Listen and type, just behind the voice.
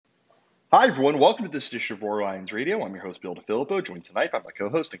Hi, everyone. Welcome to this edition of Roar Lions Radio. I'm your host, Bill DeFilippo, joined tonight by my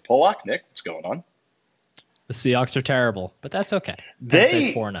co-host, Nick Polak. Nick, what's going on? The Seahawks are terrible, but that's okay. Penn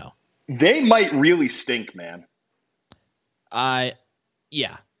State's They 4-0. they might really stink, man.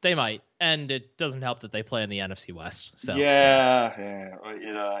 Yeah, they might. And it doesn't help that they play in the NFC West. So It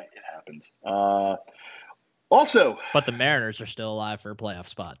happens. Also, But the Mariners are still alive for a playoff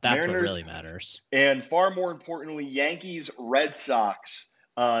spot. That's what Mariners really matters. and far more importantly, Yankees Red Sox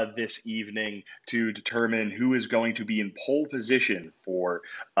this evening to determine who is going to be in pole position for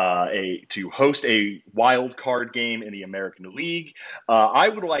to host a wild card game in the American League. I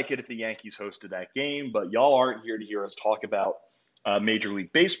would like it if the Yankees hosted that game, but y'all aren't here to hear us talk about Major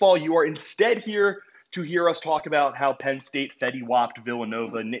League Baseball. You are instead here to hear us talk about how Penn State Fetty Wapped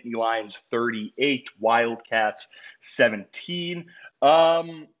Villanova, Nittany Lions 38, Wildcats 17.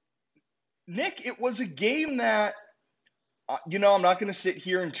 Nick, it was a game that, I'm not going to sit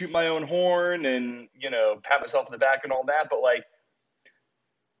here and toot my own horn and, pat myself in the back and all that, but like,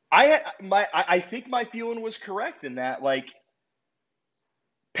 I think my feeling was correct in that, like,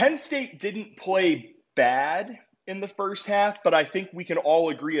 Penn State didn't play bad in the first half, but I think we can all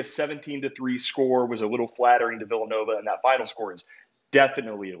agree a 17-3 score was a little flattering to Villanova, and that final score is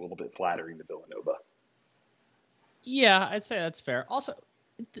definitely a little bit flattering to Villanova. Yeah, I'd say that's fair. Also,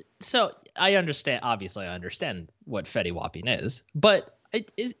 so I understand what Fetty Whopping is, but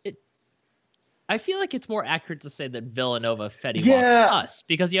I feel like it's more accurate to say that Villanova Fetty Whopped us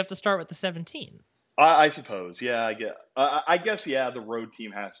because you have to start with the 17. I suppose, yeah. I guess, yeah. The road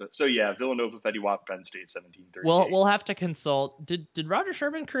team has to. So yeah, Villanova, Fetty Wap, Penn State, 17-38. Well, we'll have to consult. Did Roger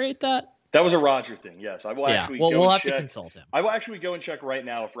Sherman create that? That was a Roger thing. Yes, I will actually. Well, we'll have to consult him. I will actually go and check right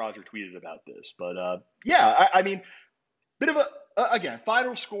now if Roger tweeted about this. But I mean, bit of a again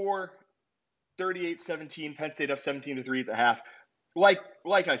final score, 38-17. Penn State up 17-3 at the half. Like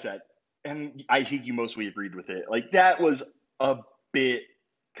I said, and I think you mostly agreed with it. Like that was a bit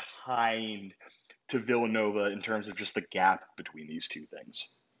kind to Villanova in terms of just the gap between these two things.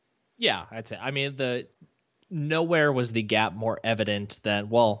 Yeah, I'd say. I mean, nowhere was the gap more evident than,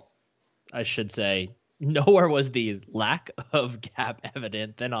 well, I should say, nowhere was the lack of gap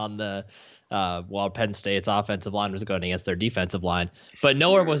evident than on the while Penn State's offensive line was going against their defensive line. But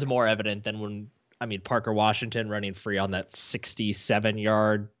nowhere was more evident than when, Parker Washington running free on that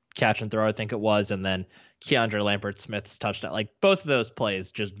 67-yard catch and throw, I think it was, and then Keandre Lambert-Smith's touchdown. Like, both of those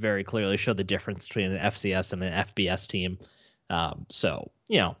plays just very clearly show the difference between an FCS and an FBS team. In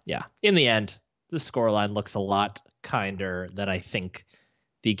the end, the scoreline looks a lot kinder than I think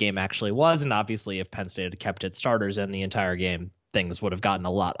the game actually was. And obviously, if Penn State had kept its starters in the entire game, things would have gotten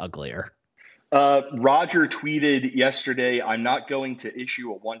a lot uglier. Roger tweeted yesterday, I'm going to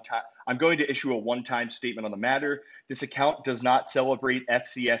issue a one-time statement on the matter. This account does not celebrate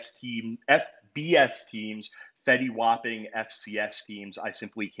FBS teams, Fetty Whopping FCS teams. I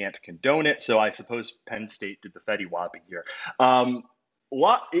simply can't condone it. So I suppose Penn State did the Fetty Whopping here. In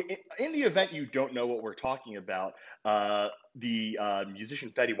the event you don't know what we're talking about, the musician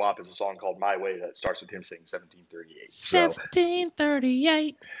Fetty Wap has a song called My Way that starts with him saying 1738.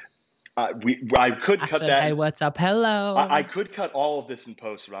 1738. I could cut that. Hey, what's up? Hello. I could cut all of this in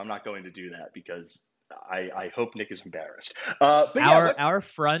post, but I'm not going to do that because I hope Nick is embarrassed. But our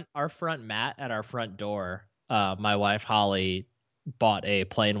front mat at our front door. My wife Holly bought a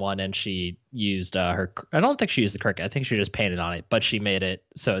plain one, and she used her. I don't think she used the Cricut. I think she just painted on it, but she made it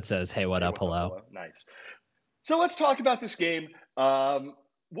so it says, "Hey, what up? Hello." Nice. So let's talk about this game.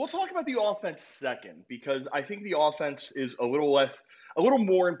 We'll talk about the offense second because I think the offense is a little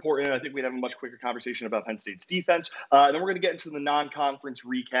more important. I think we'd have a much quicker conversation about Penn State's defense. Then we're going to get into the non-conference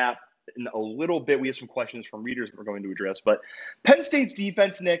recap in a little bit. We have some questions from readers that we're going to address. But Penn State's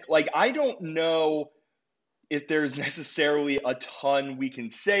defense, Nick, I don't know if there's necessarily a ton we can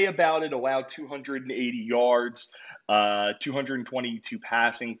say about it. Allowed 280 yards, 222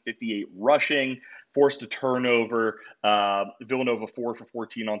 passing, 58 rushing, forced a turnover. Villanova 4 for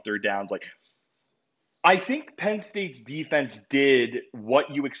 14 on third downs. I think Penn State's defense did what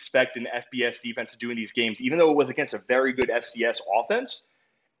you expect an FBS defense to do in these games, even though it was against a very good FCS offense.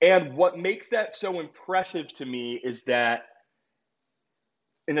 And what makes that so impressive to me is that,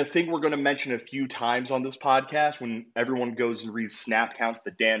 and a thing we're going to mention a few times on this podcast when everyone goes and reads snap counts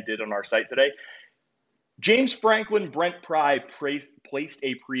that Dan did on our site today, James Franklin, Brent Pry placed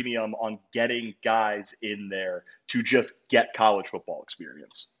a premium on getting guys in there to just get college football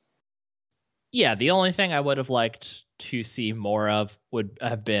experience. Yeah, the only thing I would have liked to see more of would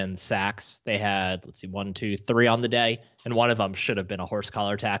have been sacks. They had, 1, 2, 3 on the day, and one of them should have been a horse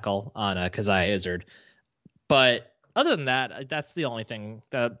collar tackle on Keziah Izzard. But other than that, that's the only thing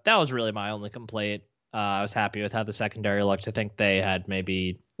that was really my only complaint. I was happy with how the secondary looked. I think they had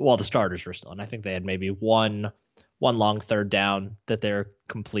the starters were still, and I think they had maybe one long third down that they're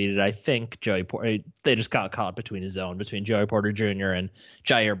completed. I think they just got caught between his zone between Joey Porter Jr. and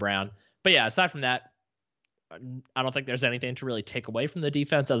Jair Brown. But yeah, aside from that, I don't think there's anything to really take away from the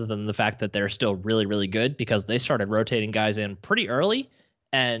defense other than the fact that they're still really, really good because they started rotating guys in pretty early,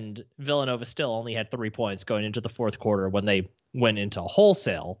 and Villanova still only had 3 points going into the fourth quarter when they went into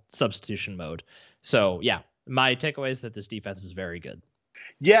wholesale substitution mode. So yeah, my takeaway is that this defense is very good.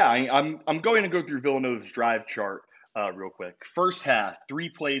 Yeah, I'm going to go through Villanova's drive chart real quick. First half, 3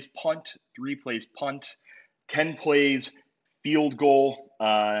 plays punt, 3 plays punt, 10 plays field goal.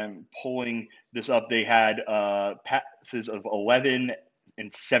 Pulling this up, they had passes of 11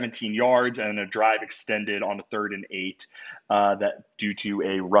 and 17 yards, and a drive extended on a 3rd and 8 that due to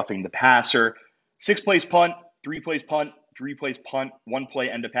a roughing the passer. 6 plays punt, 3 plays punt, 3 plays punt, 1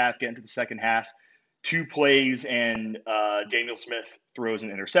 play end of half, get into the second half. 2 plays and Daniel Smith throws an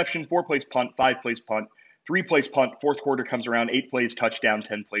interception. 4 plays punt, 5 plays punt, 3 plays punt. Fourth quarter comes around, 8 plays touchdown,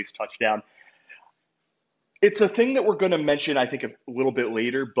 10 plays touchdown. It's a thing that we're going to mention, I think, a little bit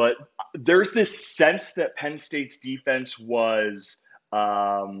later, but there's this sense that Penn State's defense was,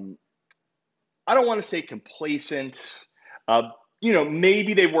 I don't want to say complacent.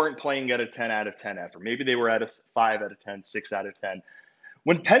 Maybe they weren't playing at a 10 out of 10 effort. Maybe they were at a 5 out of 10, 6 out of 10.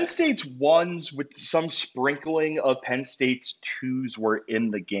 When Penn State's ones with some sprinkling of Penn State's twos were in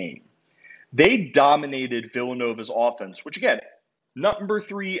the game, they dominated Villanova's offense, which again, number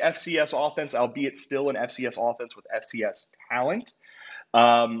 3 FCS offense, albeit still an FCS offense with FCS talent.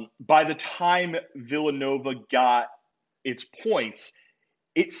 By the time Villanova got its points,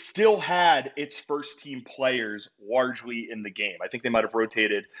 it still had its first team players largely in the game. I think they might have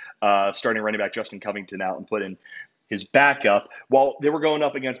rotated starting running back Justin Covington out and put in his backup while they were going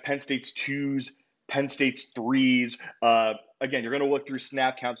up against Penn State's twos, Penn State's threes. Again, you're going to look through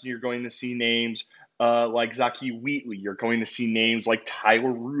snap counts and you're going to see names like Zaki Wheatley. You're going to see names like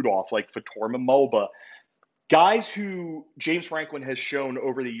Tyler Rudolph, like Fatorma Moba. Guys who James Franklin has shown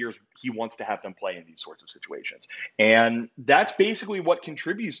over the years he wants to have them play in these sorts of situations. And that's basically what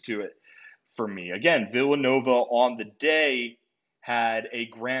contributes to it for me. Again, Villanova on the day had a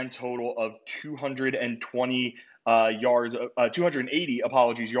grand total of 280 yards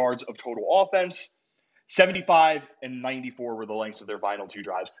of total offense. 75 and 94 were the lengths of their final 2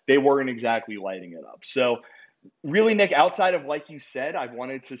 drives. They weren't exactly lighting it up. So really, Nick, outside of, like you said, I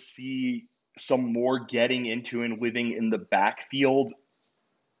wanted to see some more getting into and living in the backfield.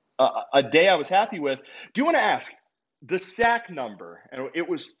 A day I was happy with. Do you want to ask the sack number? And it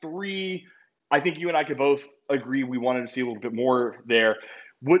was 3. I think you and I could both agree we wanted to see a little bit more there.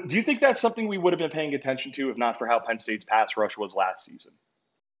 Do you think that's something we would have been paying attention to if not for how Penn State's pass rush was last season?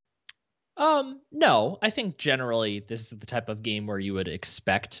 No, I think generally this is the type of game where you would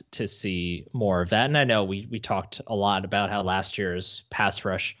expect to see more of that. And I know we talked a lot about how last year's pass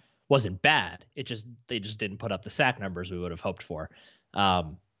rush wasn't bad. They just didn't put up the sack numbers we would have hoped for.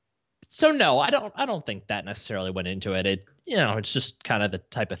 So no, I don't think that necessarily went into it. It's just kind of the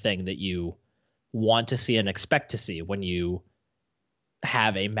type of thing that you want to see and expect to see when you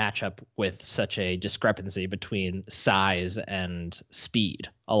have a matchup with such a discrepancy between size and speed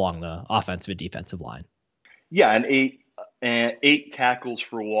along the offensive and defensive line. Yeah, and 8 tackles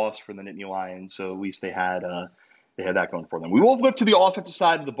for loss for the Nittany Lions, so at least they had that going for them. We will flip to the offensive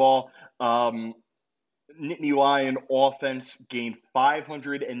side of the ball. Nittany Lion offense gained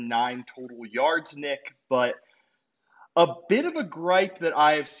 509 total yards, Nick, but a bit of a gripe that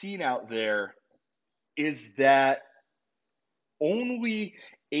I have seen out there is that only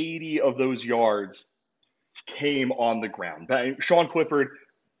 80 of those yards came on the ground. Sean Clifford,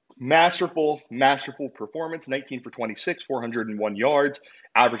 masterful performance, 19 for 26, 401 yards,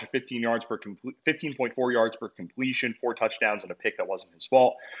 average of 15.4 yards per completion, 4 touchdowns and a pick that wasn't his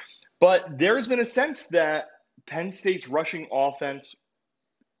fault. But there's been a sense that Penn State's rushing offense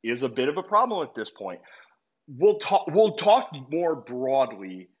is a bit of a problem at this point. We'll talk more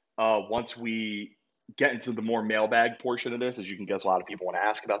broadly once we get into the more mailbag portion of this. As you can guess, a lot of people want to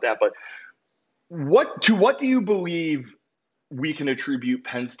ask about that. But what do you believe we can attribute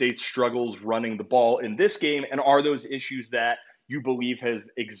Penn State's struggles running the ball in this game? And are those issues that you believe have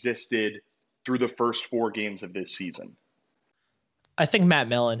existed through the first 4 games of this season? I think Matt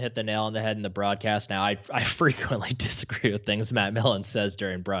Millen hit the nail on the head in the broadcast. Now, I frequently disagree with things Matt Millen says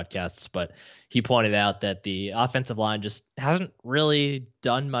during broadcasts, but he pointed out that the offensive line just hasn't really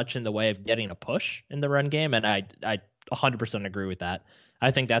done much in the way of getting a push in the run game, and I 100% agree with that.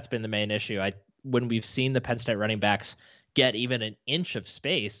 I think that's been the main issue. when we've seen the Penn State running backs get even an inch of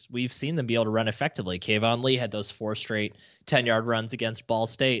space, we've seen them be able to run effectively. Kayvon Lee had those 4 straight 10-yard runs against Ball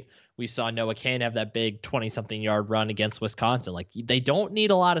State. We saw Noah Cain have that big 20-something yard run against Wisconsin. Like, they don't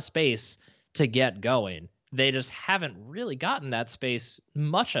need a lot of space to get going. They just haven't really gotten that space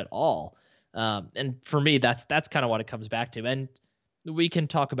much at all. And for me, that's kind of what it comes back to. And we can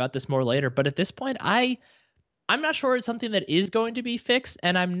talk about this more later, but at this point, I'm not sure it's something that is going to be fixed,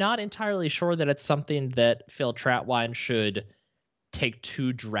 and I'm not entirely sure that it's something that Phil Trautwein should take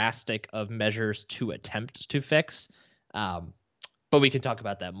too drastic of measures to attempt to fix. But we can talk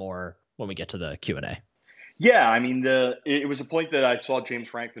about that more when we get to the Q&A. Yeah, I mean, it was a point that I saw James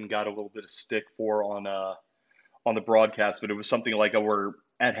Franklin got a little bit of stick for on the broadcast, but it was something like we're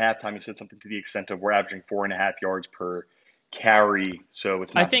at halftime. He said something to the extent of we're averaging 4.5 yards per carry, so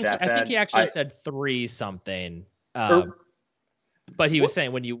it's not that bad. I think he actually said 3 something. Or, But he was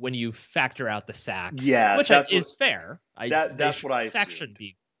saying when you factor out the sacks, yeah, which is fair. That's what I sacks assumed. should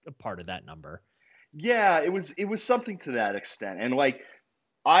be a part of that number. Yeah, it was something to that extent, and like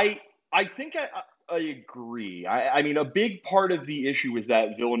I think I agree. I mean, a big part of the issue is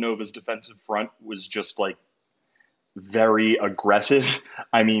that Villanova's defensive front was just like very aggressive.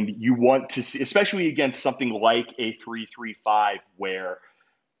 I mean, you want to see, especially against something like a 3-3-5, where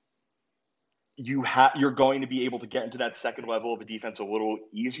you're going to be able to get into that second level of a defense a little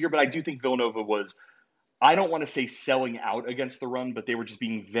easier. But I do think Villanova was, I don't want to say selling out against the run, but they were just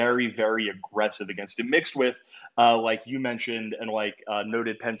being very, very aggressive against it, mixed with, like you mentioned, and like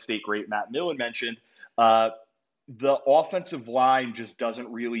noted Penn State great Matt Millen mentioned, the offensive line just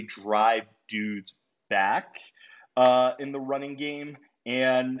doesn't really drive dudes back in the running game.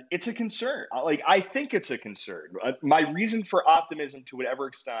 And it's a concern. Like, I think it's a concern. My reason for optimism, to whatever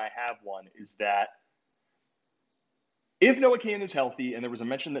extent I have one, is that if Noah Cain is healthy, and there was a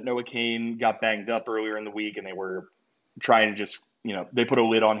mention that Noah Cain got banged up earlier in the week, and they were trying to just, they put a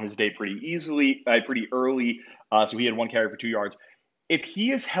lid on his day pretty early, so he had 1 carry for 2 yards. If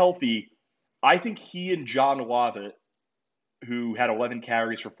he is healthy, I think he and John Lovett, who had 11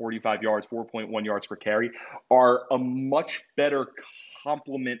 carries for 45 yards, 4.1 yards per carry, are a much better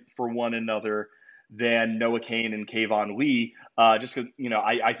complement for one another than Noah Cain and Kayvon Lee. Just because,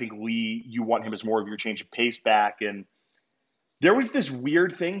 I think Lee, you want him as more of your change of pace back. And there was this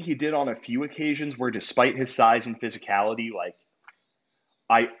weird thing he did on a few occasions where, despite his size and physicality, like,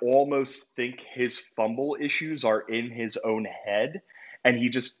 I almost think his fumble issues are in his own head. And he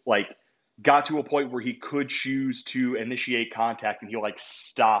just, like, got to a point where he could choose to initiate contact, and he like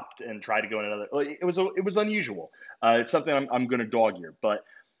stopped and tried to go in another. Like, it was unusual. It's something I'm going to dog here, but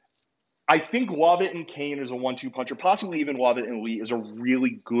I think Lovett and Cain is a 1-2 puncher. Possibly even Lovett and Lee is a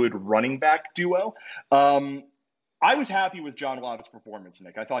really good running back duo. I was happy with John Lovett's performance,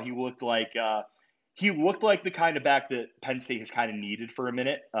 Nick. I thought he looked like the kind of back that Penn State has kind of needed for a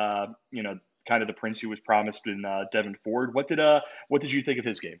minute. Kind of the prince who was promised in Devin Ford. What did you think of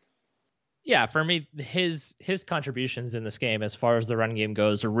his game? Yeah, for me, his contributions in this game, as far as the run game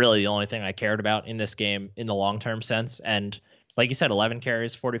goes, are really the only thing I cared about in this game in the long-term sense. And like you said, 11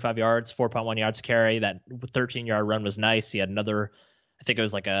 carries, 45 yards, 4.1 yards carry. That 13-yard run was nice. He had another, I think it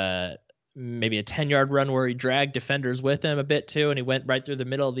was like maybe a 10-yard run where he dragged defenders with him a bit too, and he went right through the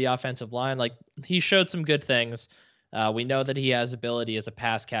middle of the offensive line. Like, he showed some good things. We know that he has ability as a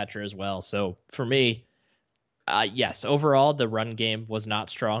pass catcher as well. So for me, yes, overall, the run game was not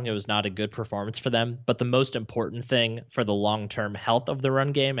strong. It was not a good performance for them. But the most important thing for the long-term health of the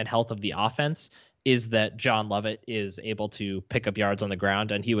run game and health of the offense is that John Lovett is able to pick up yards on the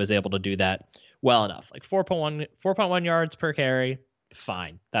ground, and he was able to do that well enough. Like 4.1 yards per carry,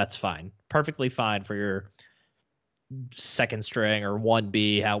 fine. That's fine. Perfectly fine for your second string or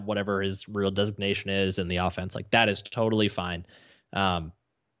 1B, whatever his real designation is in the offense. Like, that is totally fine.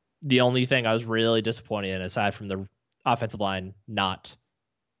 The only thing I was really disappointed in, aside from the offensive line not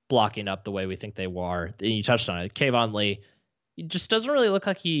blocking up the way we think they were, and you touched on it, Kayvon Lee, he just doesn't really look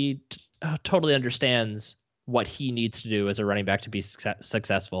like he totally understands what he needs to do as a running back to be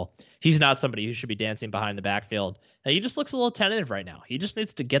successful. He's not somebody who should be dancing behind the backfield. And he just looks a little tentative right now. He just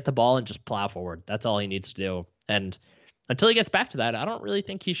needs to get the ball and just plow forward. That's all he needs to do. And until he gets back to that, I don't really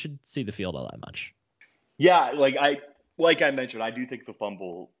think he should see the field all that much. Yeah, like I mentioned, I do think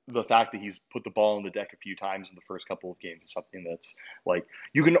the fact that he's put the ball on the deck a few times in the first couple of games is something that's like,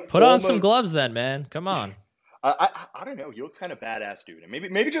 you can put on some gloves then, man. Come on. I don't know. He looks kind of badass, dude. And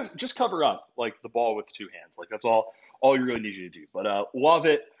maybe just cover up like the ball with 2 hands. Like, that's all you really need you to do. But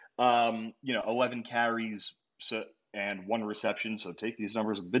Lovett, 11 carries and 1 reception. So take these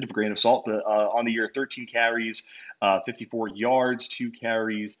numbers with a bit of a grain of salt. But on the year, 13 carries, 54 yards, 2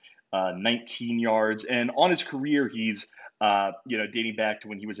 carries. 19 yards. And on his career, he's, dating back to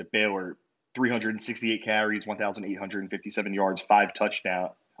when he was at Baylor, 368 carries, 1,857 yards, 5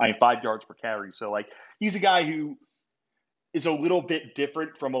 yards per carry. So, like, he's a guy who is a little bit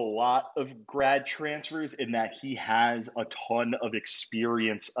different from a lot of grad transfers in that he has a ton of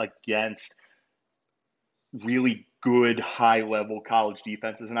experience against really good high level college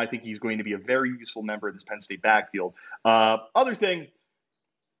defenses. And I think he's going to be a very useful member of this Penn State backfield. Other thing,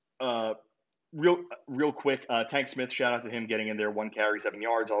 uh, real quick, Tank Smith, shout out to him getting in there, 1 carry, 7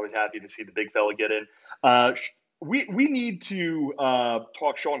 yards. Always happy to see the big fella get in. We need to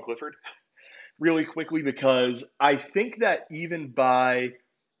talk Sean Clifford really quickly, because I think that even by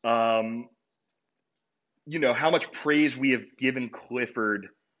how much praise we have given Clifford,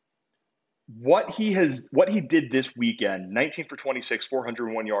 what he did this weekend, 19 for 26,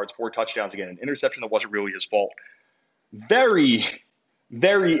 401 yards, 4 touchdowns, again, an interception that wasn't really his fault. Very,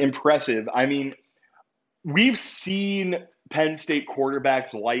 very impressive. I mean, we've seen Penn State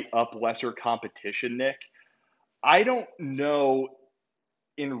quarterbacks light up lesser competition, Nick. I don't know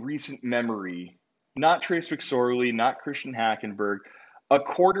in recent memory, not Trace McSorley, not Christian Hackenberg, a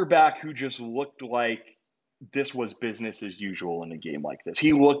quarterback who just looked like this was business as usual in a game like this.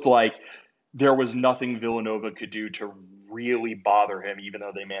 He looked like there was nothing Villanova could do to really bother him, even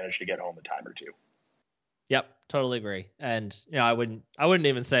though they managed to get home a time or two. Yep, totally agree. And I wouldn't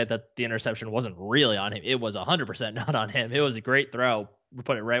even say that the interception wasn't really on him. It was 100% not on him. It was a great throw. We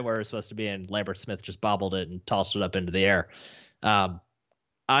put it right where it was supposed to be, and Lambert Smith just bobbled it and tossed it up into the air.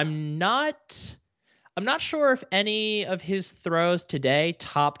 I'm not sure if any of his throws today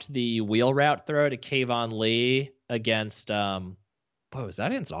topped the wheel route throw to Kayvon Lee against was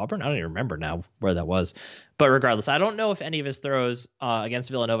that against Auburn? I don't even remember now where that was. But regardless, I don't know if any of his throws against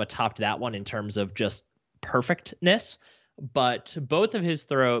Villanova topped that one in terms of just perfectness. But both of his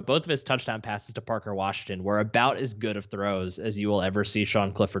touchdown passes to Parker Washington were about as good of throws as you will ever see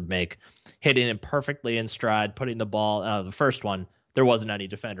Sean Clifford make, hitting it perfectly in stride, putting the ball. The first one, there wasn't any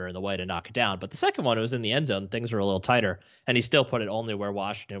defender in the way to knock it down. But the second one, it was in the end zone. Things were a little tighter, and he still put it only where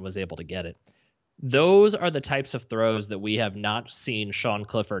Washington was able to get it. Those are the types of throws that we have not seen Sean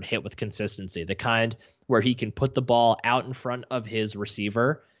Clifford hit with consistency, the kind where he can put the ball out in front of his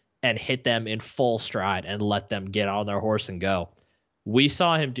receiver and hit them in full stride and let them get on their horse and go. We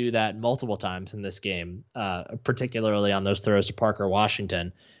saw him do that multiple times in this game, particularly on those throws to Parker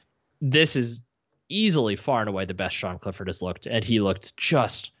Washington. This is easily far and away the best Sean Clifford has looked, and he looked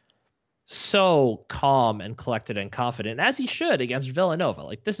just so calm and collected and confident, as he should against Villanova.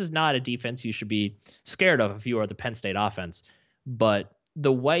 Like, this is not a defense you should be scared of if you are the Penn State offense, but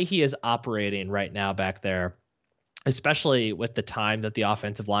the way he is operating right now back there, especially with the time that the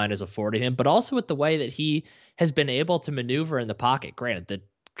offensive line is affording him, but also with the way that he has been able to maneuver in the pocket. Granted,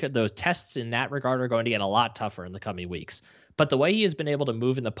 the tests in that regard are going to get a lot tougher in the coming weeks, but the way he has been able to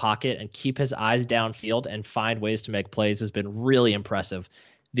move in the pocket and keep his eyes downfield and find ways to make plays has been really impressive.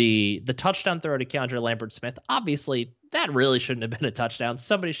 The touchdown throw to Keandre Lambert Smith, obviously that really shouldn't have been a touchdown.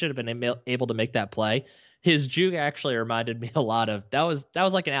 Somebody should have been able to make that play. His juke actually reminded me a lot of that was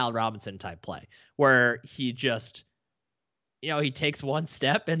like an Allen Robinson type play where he just, he takes one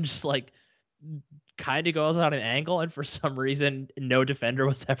step and just like kind of goes on an angle, and for some reason no defender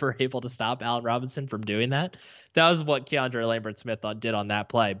was ever able to stop Allen Robinson from doing that. That was what Keandre Lambert Smith did on that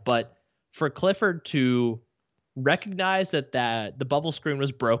play. But for Clifford to recognize that the bubble screen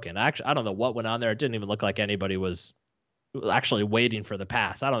was broken, actually I don't know what went on there. It didn't even look like anybody was actually waiting for the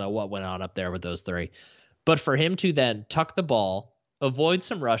pass. I don't know what went on up there with those three. But for him to then tuck the ball, avoid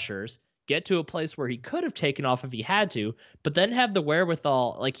some rushers, get to a place where he could have taken off if he had to, but then have the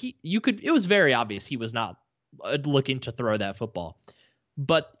wherewithal, like it was very obvious he was not looking to throw that football.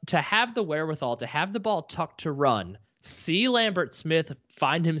 But to have the wherewithal, to have the ball tucked to run, see Lambert Smith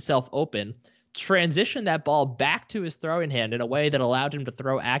find himself open, transition that ball back to his throwing hand in a way that allowed him to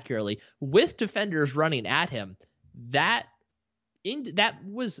throw accurately with defenders running at him, that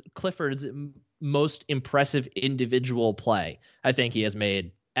was Clifford's most impressive individual play I think he has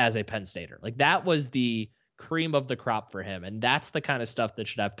made as a Penn Stater. Like, that was the cream of the crop for him, and that's the kind of stuff that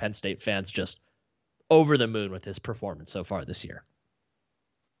should have Penn State fans just over the moon with his performance so far this year.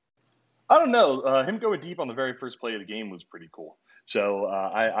 I don't know. Him going deep on the very first play of the game was pretty cool. So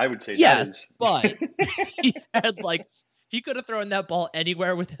I would say yes, but he had he could have thrown that ball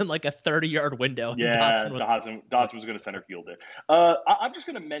anywhere within like a 30-yard window. Yeah, Dotson was going to center field it. I'm just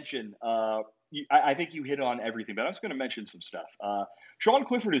going to mention, I think you hit on everything, but I'm just going to mention some stuff. Sean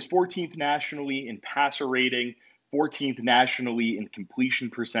Clifford is 14th nationally in passer rating, 14th nationally in completion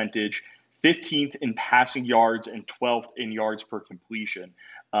percentage, 15th in passing yards, and 12th in yards per completion.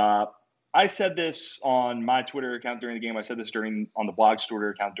 I said this on my Twitter account during the game. I said this on the blog's Twitter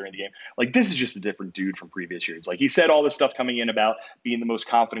account during the game. Like, this is just a different dude from previous years. Like, he said all this stuff coming in about being the most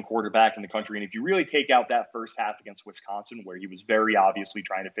confident quarterback in the country. And if you really take out that first half against Wisconsin, where he was very obviously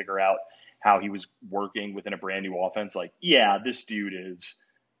trying to figure out how he was working within a brand new offense, like, yeah, this dude is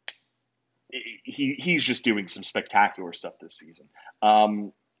he's just doing some spectacular stuff this season.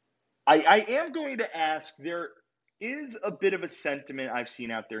 I am going to ask, there is a bit of a sentiment I've seen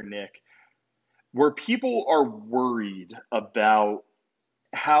out there, Nick, where people are worried about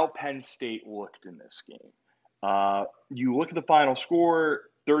how Penn State looked in this game. You look at the final score,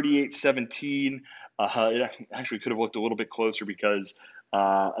 38-17. It actually could have looked a little bit closer because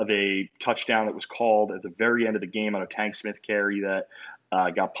of a touchdown that was called at the very end of the game on a Tank Smith carry that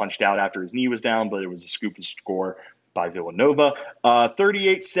got punched out after his knee was down, but it was a scoop and score by Villanova.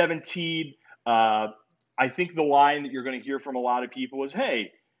 38-17. I think the line that you're going to hear from a lot of people is,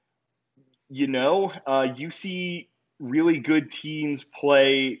 hey, you see really good teams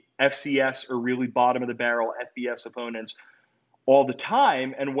play FCS or really bottom of the barrel FBS opponents all the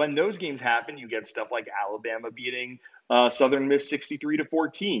time. And when those games happen, you get stuff like Alabama beating Southern Miss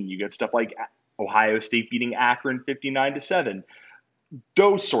 63-14. You get stuff like Ohio State beating Akron 59-7.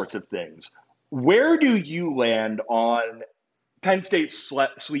 Those sorts of things. Where do you land on Penn State's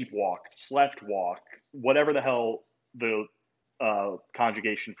slept walk, whatever the hell the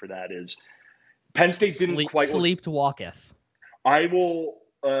conjugation for that is? Penn State didn't quite sleeped walketh. I will.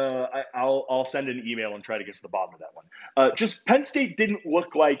 I'll send an email and try to get to the bottom of that one. Just Penn State didn't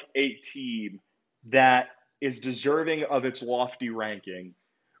look like a team that is deserving of its lofty ranking,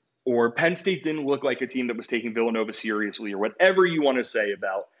 or Penn State didn't look like a team that was taking Villanova seriously, or whatever you want to say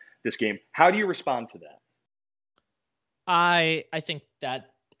about this game. How do you respond to that? I think that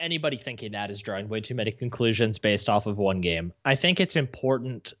anybody thinking that is drawing way too many conclusions based off of one game. I think it's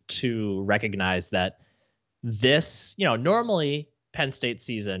important to recognize that this, normally Penn State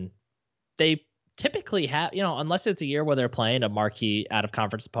season, they typically have, unless it's a year where they're playing a marquee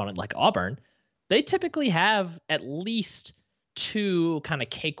out-of-conference opponent like Auburn, they typically have at least 2 kind of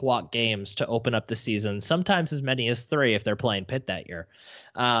cakewalk games to open up the season, sometimes as many as 3 if they're playing Pitt that year.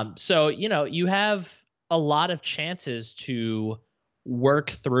 So, you have a lot of chances to work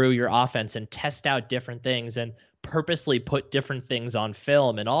through your offense and test out different things and purposely put different things on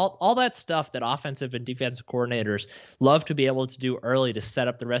film and all that stuff that offensive and defensive coordinators love to be able to do early to set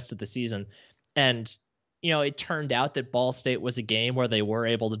up the rest of the season. And, it turned out that Ball State was a game where they were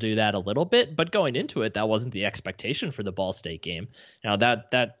able to do that a little bit, but going into it, that wasn't the expectation for the Ball State game. Now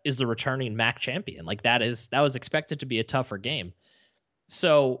that is the returning MAC champion. Like that was expected to be a tougher game.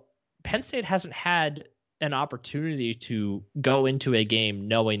 So Penn State hasn't had an opportunity to go into a game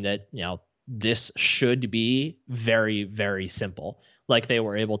knowing that, this should be very, very simple, like they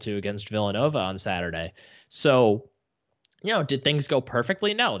were able to against Villanova on Saturday. So, did things go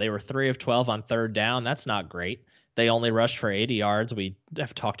perfectly? No, they were 3 of 12 on third down. That's not great. They only rushed for 80 yards. We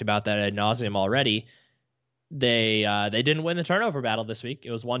have talked about that ad nauseum already. They didn't win the turnover battle this week.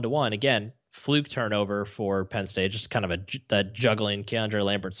 It was 1-1. Again, fluke turnover for Penn State, just kind of a juggling Keandre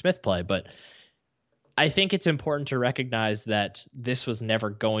Lambert-Smith play. But I think it's important to recognize that this was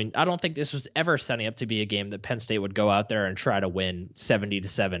I don't think this was ever setting up to be a game that Penn State would go out there and try to win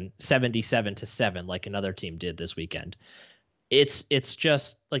 77-7 like another team did this weekend. It's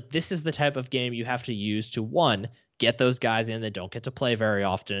just like, this is the type of game you have to use to, one, get those guys in that don't get to play very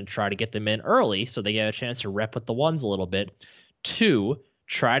often and try to get them in early so they get a chance to rep with the ones a little bit. 2,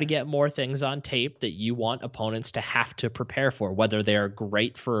 try to get more things on tape that you want opponents to have to prepare for, whether they're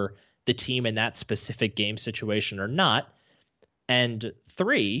great for the team in that specific game situation or not. And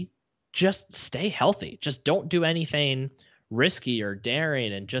 3, just stay healthy. Just don't do anything risky or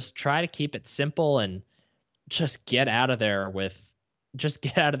daring, and just try to keep it simple and just get out of there with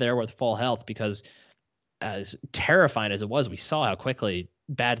full health, because as terrifying as it was, we saw how quickly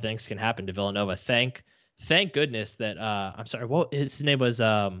bad things can happen to Villanova. Thank goodness that I'm sorry, what his name was,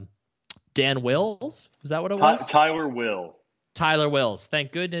 Dan Wills? Was that what it was? Tyler Wills.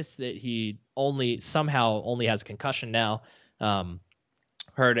 Thank goodness that he somehow only has a concussion now.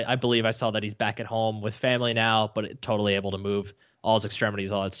 I believe I saw that he's back at home with family now, but totally able to move all his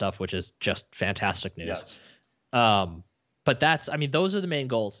extremities, all that stuff, which is just fantastic news. Yes. But those are the main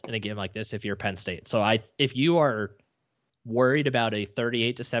goals in a game like this if you're Penn State. So if you are worried about a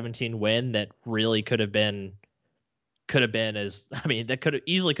 38-17 win that really could have been that could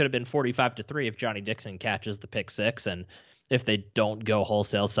have been 45-3 if Johnny Dixon catches the pick 6 and if they don't go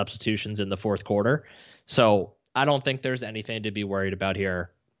wholesale substitutions in the fourth quarter. So I don't think there's anything to be worried about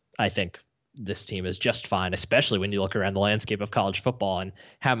here. I think this team is just fine, especially when you look around the landscape of college football and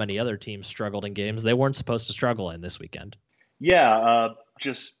how many other teams struggled in games they weren't supposed to struggle in this weekend. Yeah,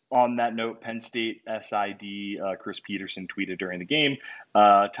 just on that note, Penn State SID Chris Peterson tweeted during the game,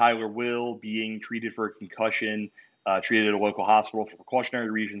 Tyler Will being treated for a concussion, treated at a local hospital for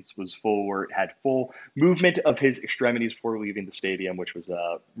precautionary reasons, was full or had full movement of his extremities before leaving the stadium, which was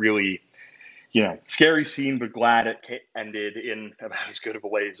really, scary scene, but glad it ended in about as good of a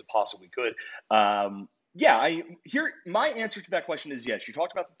way as it possibly could. My answer to that question is yes. You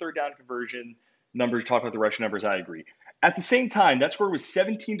talked about the third down conversion numbers, talked about the rushing numbers. I agree. At the same time, that score was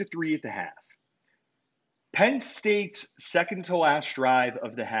 17-3 at the half. Penn State's second to last drive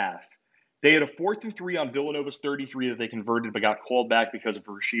of the half, they had a 4th and 3 on Villanova's 33 that they converted but got called back because of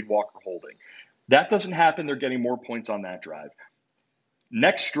Rasheed Walker holding. That doesn't happen. They're getting more points on that drive.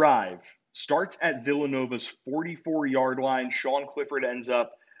 Next drive starts at Villanova's 44-yard line. Sean Clifford ends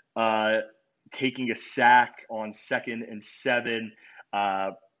up taking a sack on 2nd and 7,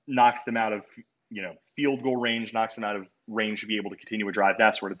 knocks them out of field goal range, knocks them out of range to be able to continue a drive,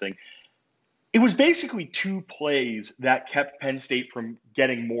 that sort of thing. It was basically 2 plays that kept Penn State from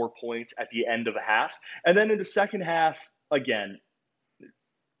getting more points at the end of the half. And then in the second half, again,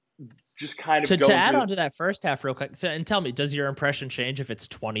 just kind of to add on to that first half real quick. So, and tell me, does your impression change if it's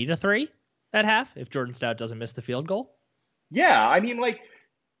 20-3 at half, if Jordan Stout doesn't miss the field goal? Yeah, I mean,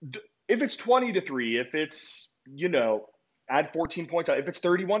 if it's 20-3, if it's, add 14 points out, if it's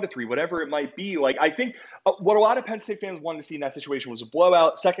 31-3, whatever it might be, I think what a lot of Penn State fans wanted to see in that situation was a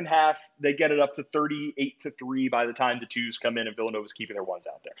blowout. Second half, they get it up to 38-3 by the time the twos come in and Villanova's keeping their ones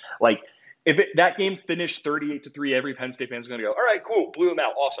out there. If that game finished 38-3, every Penn State fan is going to go, all right, cool, blew them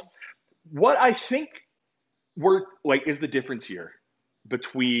out, awesome. What I think is the difference here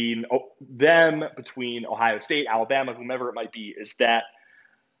between Ohio State, Alabama, whomever it might be, is that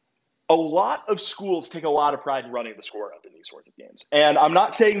a lot of schools take a lot of pride in running the score up in these sorts of games. And I'm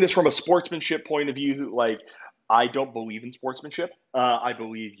not saying this from a sportsmanship point of view. I don't believe in sportsmanship. I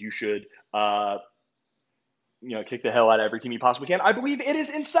believe you should, kick the hell out of every team you possibly can. I believe it is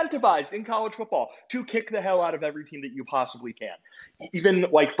incentivized in college football to kick the hell out of every team that you possibly can. Even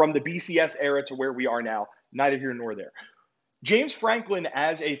from the BCS era to where we are now, neither here nor there. James Franklin,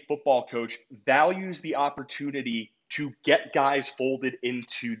 as a football coach, values the opportunity to get guys folded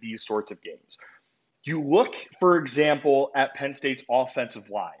into these sorts of games. You look, for example, at Penn State's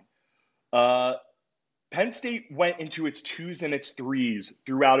offensive line. Penn State went into its 2s and its 3s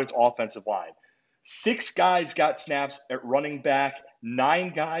throughout its offensive line. 6 guys got snaps at running back.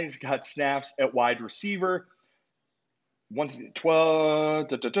 9 guys got snaps at wide receiver.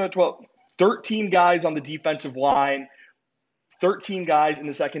 13 guys on the defensive line. 13 guys in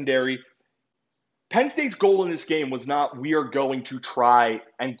the secondary. Penn State's goal in this game was not, we are going to try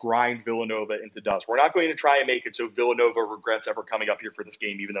and grind Villanova into dust. We're not going to try and make it so Villanova regrets ever coming up here for this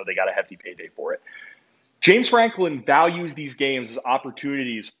game, even though they got a hefty payday for it. James Franklin values these games as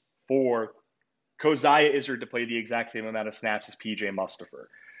opportunities for Keziah Izzard to play the exact same amount of snaps as PJ Mustipher,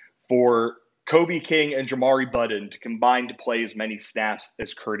 for Kobe King and Jamari Budden to combine to play as many snaps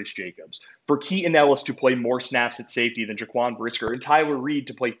as Curtis Jacobs, for Keaton Ellis to play more snaps at safety than Jaquan Brisker, and Tyler Reed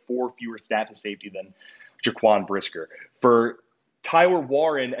to play 4 fewer snaps at safety than Jaquan Brisker, for Tyler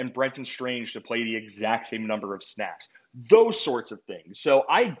Warren and Brenton Strange to play the exact same number of snaps, those sorts of things. So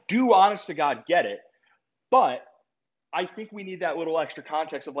I do, honest to God, get it, but I think we need that little extra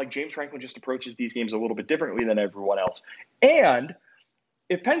context of James Franklin just approaches these games a little bit differently than everyone else. And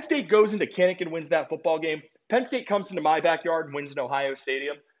if Penn State goes into Kinnick and wins that football game, Penn State comes into my backyard and wins in Ohio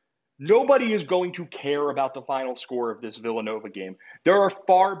Stadium, nobody is going to care about the final score of this Villanova game. There are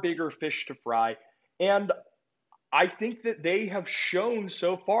far bigger fish to fry, and I think that they have shown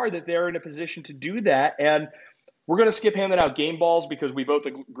so far that they're in a position to do that, and we're going to skip handing out game balls because we both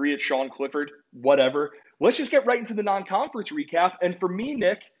agree it's Sean Clifford, whatever. Let's just get right into the non-conference recap, and for me,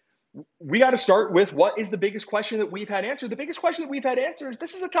 Nick, we got to start with what is the biggest question that we've had answered. The biggest question that we've had answered is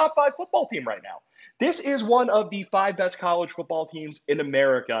this is a top 5 football team right now. This is one of the 5 best college football teams in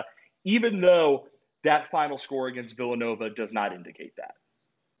America, even though that final score against Villanova does not indicate that.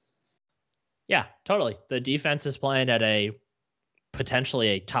 Yeah, totally. The defense is playing at a potentially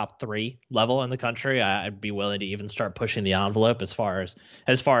a top 3 level in the country. I'd be willing to even start pushing the envelope as far as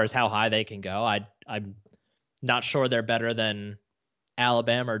how high they can go. I'm not sure they're better than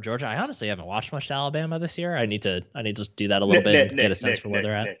Alabama or Georgia. I honestly haven't watched much Alabama this year. I need to do that a little bit and get a sense for where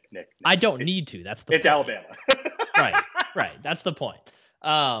they're at. I don't need to. That's the point. It's Alabama. Right. That's the point.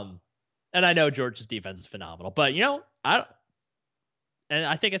 And I know Georgia's defense is phenomenal, but And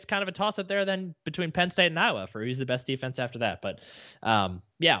I think it's kind of a toss up there then between Penn State and Iowa for who's the best defense after that. But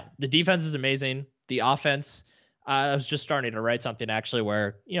yeah, the defense is amazing. The offense, I was just starting to write something actually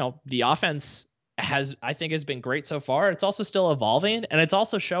where, the offense I think has been great so far. It's also still evolving, and it's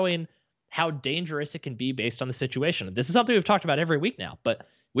also showing how dangerous it can be based on the situation. This is something we've talked about every week now, but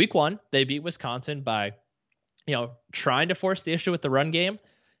week 1, they beat Wisconsin by, trying to force the issue with the run game,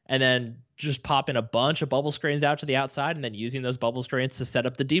 and then just popping a bunch of bubble screens out to the outside and then using those bubble screens to set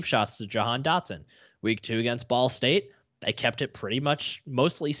up the deep shots to Jahan Dotson. Week 2 against Ball State, they kept it pretty much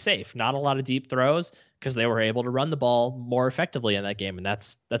mostly safe. Not a lot of deep throws because they were able to run the ball more effectively in that game, and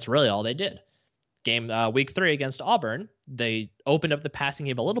that's really all they did. Week 3 against Auburn, they opened up the passing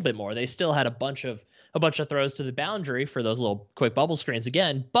game a little bit more. They still had a bunch of throws to the boundary for those little quick bubble screens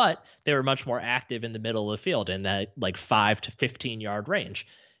again, but they were much more active in the middle of the field in that 5 to 15 yard range.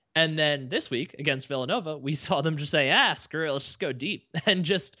 And then this week against Villanova, we saw them just say, screw it, let's just go deep and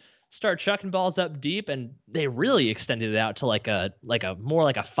just start chucking balls up deep. And they really extended it out to a more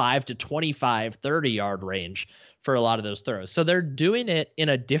like a 5 to 25, 30 yard range for a lot of those throws. So they're doing it in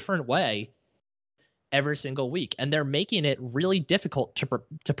a different way every single week, and they're making it really difficult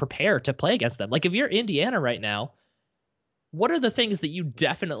to prepare to play against them. Like if you're Indiana right now, what are the things that you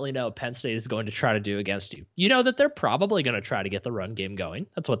definitely know Penn State is going to try to do against you? You know that they're probably going to try to get the run game going.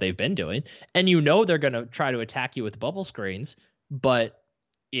 That's what they've been doing. And they're going to try to attack you with bubble screens. But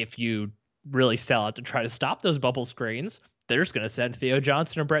if you really sell out to try to stop those bubble screens, they're just going to send Theo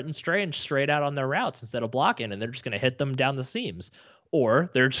Johnson and Brenton Strange straight out on their routes instead of blocking, and they're just going to hit them down the seams. Or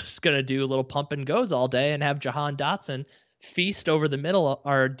they're just going to do little pump and goes all day and have Jahan Dotson feast over the middle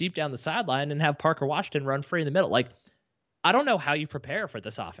or deep down the sideline and have Parker Washington run free in the middle. I don't know how you prepare for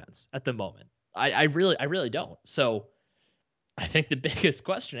this offense at the moment. I really don't. So I think the biggest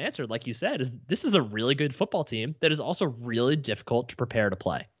question answered, like you said, is this is a really good football team that is also really difficult to prepare to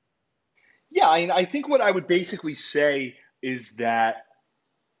play. Yeah, I think what I would basically say is that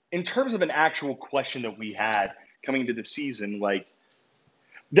in terms of an actual question that we had coming into the season,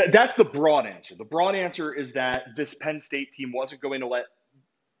 that's the broad answer. The broad answer is that this Penn State team wasn't going to let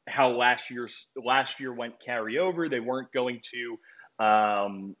how last year went carry over. They weren't going to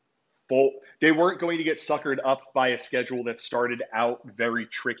get suckered up by a schedule that started out very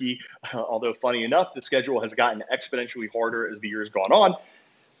tricky. Although funny enough, the schedule has gotten exponentially harder as the year's gone on.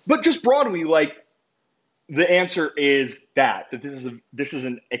 But just broadly, the answer is that this is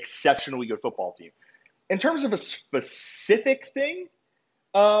an exceptionally good football team. In terms of a specific thing,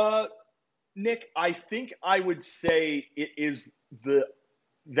 Nick, I think I would say it is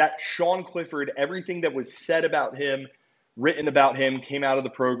that Sean Clifford, everything that was said about him, written about him, came out of the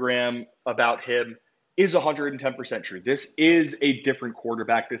program about him, is 110% true. This is a different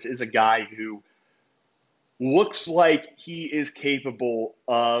quarterback. This is a guy who looks like he is capable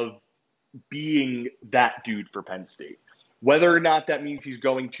of being that dude for Penn State. Whether or not that means he's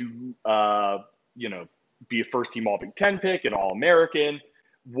going to, be a first-team All-Big Ten pick, an All-American,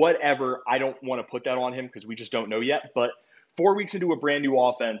 whatever, I don't want to put that on him because we just don't know yet. But 4 weeks into a brand new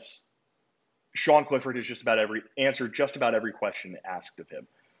offense, Sean Clifford has answered just about every question asked of him.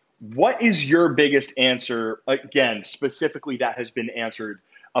 What is your biggest answer, again, specifically that has been answered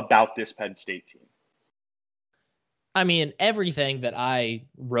about this Penn State team? I mean, everything that I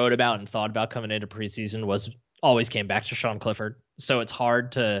wrote about and thought about coming into preseason always came back to Sean Clifford. So it's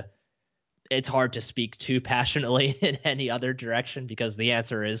hard to speak too passionately in any other direction because the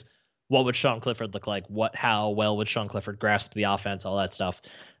answer is, what would Sean Clifford look like? How well would Sean Clifford grasp the offense? All that stuff.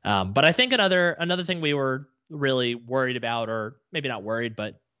 But I think another thing we were really worried about, or maybe not worried,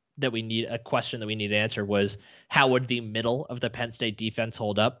 but a question that we need to answer was, how would the middle of the Penn State defense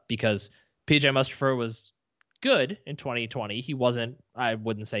hold up? Because PJ Mustipher was good in 2020. I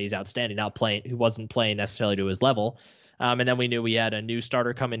wouldn't say he's outstanding, he wasn't playing necessarily to his level. And then we knew we had a new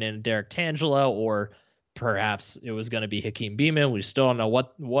starter coming in, Derek Tangelo, or perhaps it was going to be Hakeem Beamon. We still don't know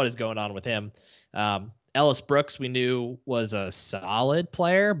what is going on with him. Ellis Brooks, we knew was a solid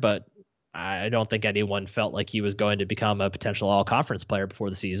player, but I don't think anyone felt like he was going to become a potential all-conference player before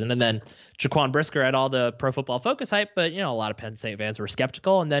the season. And then Jaquan Brisker had all the Pro Football Focus hype, but a lot of Penn State fans were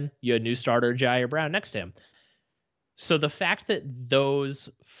skeptical. And then you had new starter Jair Brown next to him. So the fact that those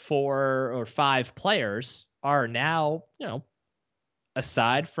 4 or 5 players are now,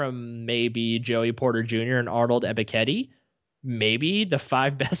 aside from maybe Joey Porter Jr. and Arnold Ebiketie, maybe the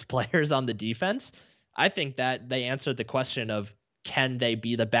 5 best players on the defense, I think that they answered the question of, can they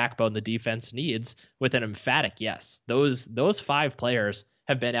be the backbone the defense needs, with an emphatic yes. Those 5 players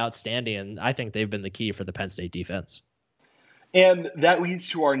have been outstanding, and I think they've been the key for the Penn State defense. And that leads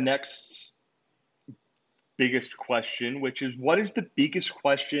to our next biggest question, which is what is the biggest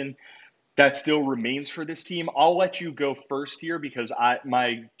question that still remains for this team? I'll let you go first here because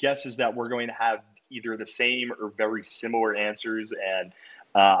my guess is that we're going to have either the same or very similar answers, and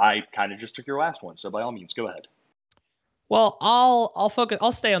I kind of just took your last one. So by all means, go ahead. Well, I'll focus.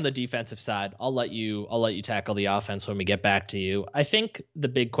 I'll stay on the defensive side. I'll let you tackle the offense when we get back to you. I think the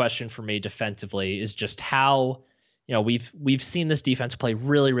big question for me defensively is just how, we've seen this defense play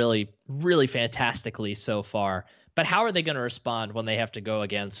really, really, really fantastically so far. But how are they going to respond when they have to go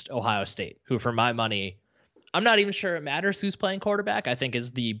against Ohio State, who, for my money, I'm not even sure it matters who's playing quarterback. I think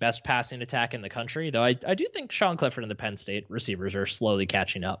is the best passing attack in the country, though I do think Sean Clifford and the Penn State receivers are slowly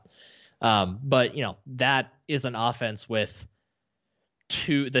catching up. But that is an offense with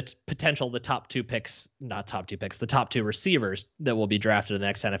the top two receivers that will be drafted in the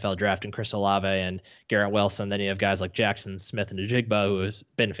next NFL draft, in Chris Olave and Garrett Wilson. Then you have guys like Jackson Smith and Njigba, who has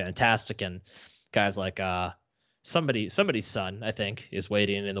been fantastic, and guys like somebody's son, I think, is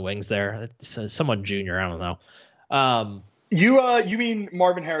waiting in the wings there. It's, someone junior, I don't know. You mean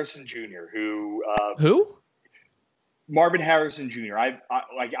Marvin Harrison Jr., Who? Marvin Harrison Jr.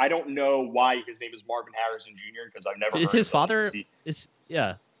 I don't know why his name is Marvin Harrison Jr. because I've never. Is heard his of father? him.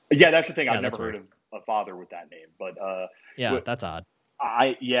 Yeah. Yeah, that's the thing. Yeah, I've never that's heard weird. of a father with that name, but Yeah, that's odd.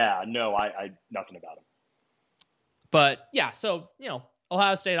 I nothing about him. But yeah, so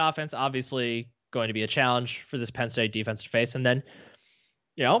Ohio State offense obviously going to be a challenge for this Penn State defense to face, and then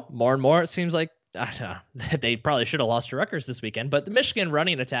more and more it seems like they probably should have lost to Rutgers this weekend, but the Michigan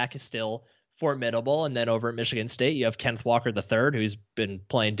running attack is still formidable. And then over at Michigan State, you have Kenneth Walker III, who's been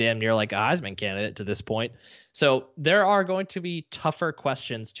playing damn near like a Heisman candidate to this point. So there are going to be tougher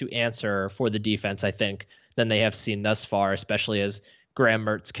questions to answer for the defense, I think, than they have seen thus far, especially as Graham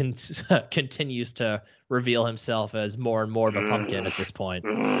Mertz continues to reveal himself as more and more of a pumpkin at this point.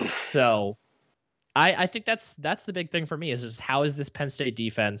 So I think that's the big thing for me is just how is this Penn State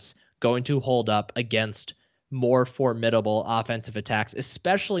defense going to hold up against more formidable offensive attacks,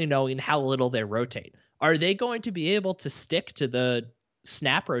 especially knowing how little they rotate? Are they going to be able to stick to the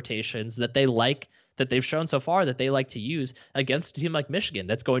snap rotations that they've shown so far that they like to use against a team like Michigan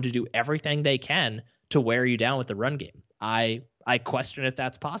that's going to do everything they can to wear you down with the run game? I question if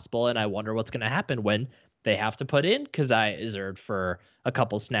that's possible, and I wonder what's going to happen when they have to put in Keziah Izzard for a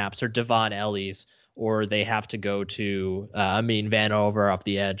couple snaps or Devon Ellis, or they have to go to Amin Vanover off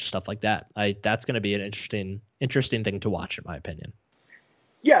the edge, stuff like that. That's going to be an interesting thing to watch, in my opinion.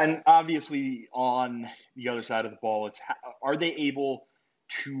 Yeah, and obviously on the other side of the ball, are they able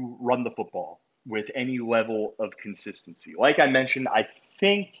to run the football with any level of consistency? Like I mentioned, I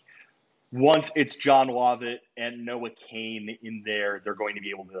think once it's John Lovett and Noah Cain in there, they're going to be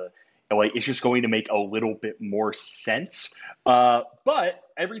able to, it's just going to make a little bit more sense. But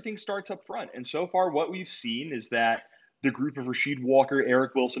everything starts up front. And so far, what we've seen is that the group of Rasheed Walker,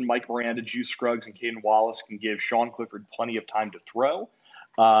 Eric Wilson, Mike Miranda, Juice Scruggs, and Caden Wallace can give Sean Clifford plenty of time to throw.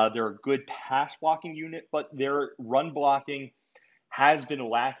 They're a good pass blocking unit, but their run blocking has been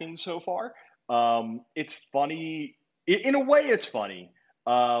lacking so far. It's funny. In a way, it's funny.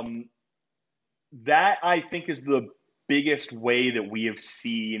 That, I think, is the biggest way that we have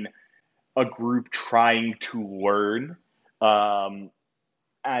seen a group trying to learn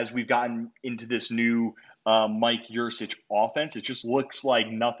as we've gotten into this new Mike Yurcich offense. It just looks like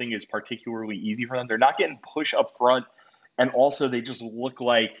nothing is particularly easy for them. They're not getting push up front, and also they just look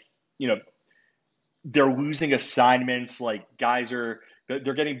like, they're losing assignments. Like they're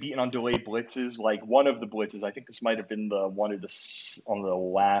getting beaten on delayed blitzes. Like one of the blitzes, I think this might have been the one of on the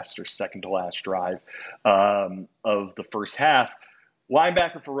last or second to last drive of the first half.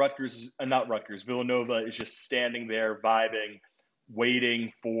 Linebacker for Villanova is just standing there vibing,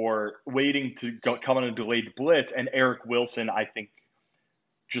 waiting to come on a delayed blitz, and Eric Wilson, I think,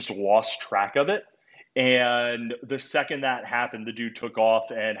 just lost track of it. And the second that happened, the dude took off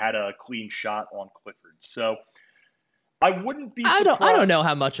and had a clean shot on Clifford. So I wouldn't be surprised. I don't know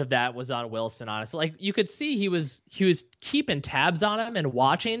how much of that was on Wilson, honestly. Like you could see he was keeping tabs on him and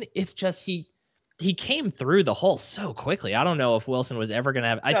watching. It's just he came through the hole so quickly. I don't know if Wilson was ever going to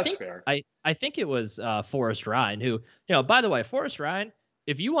have. I think it was Forrest Ryan, who, by the way, Forrest Ryan,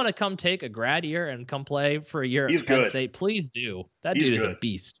 if you want to come take a grad year and come play for a year at Penn State, please do. That dude is a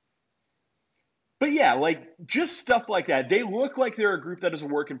beast. But yeah, like just stuff like that. They look like they're a group that is a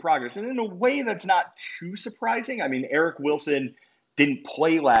work in progress. And in a way that's not too surprising. I mean, Eric Wilson didn't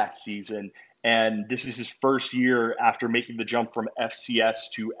play last season, and this is his first year after making the jump from FCS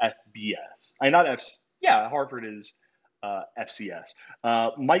to FBS. Harvard is FCS.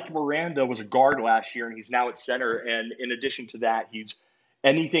 Mike Miranda was a guard last year, and he's now at center. And in addition to that, he's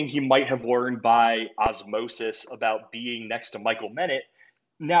anything he might have learned by osmosis about being next to Michael Bennett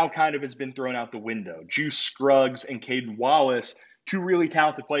now kind of has been thrown out the window. Juice Scruggs and Caden Wallace, two really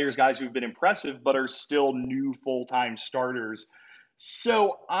talented players, guys who've been impressive, but are still new full-time starters.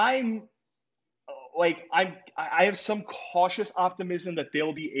 So I have some cautious optimism that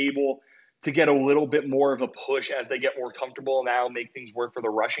they'll be able to get a little bit more of a push as they get more comfortable now, make things work for the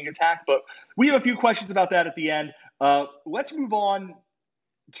rushing attack. But we have a few questions about that at the end. Let's move on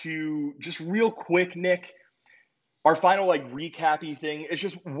to just real quick, Nick. Our final recappy thing is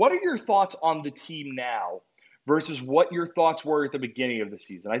just, what are your thoughts on the team now versus what your thoughts were at the beginning of the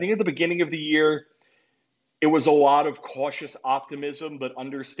season? I think at the beginning of the year, it was a lot of cautious optimism, but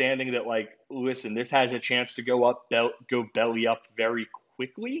understanding that, listen, this has a chance to go belly up very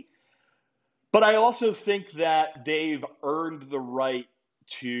quickly. But I also think that they've earned the right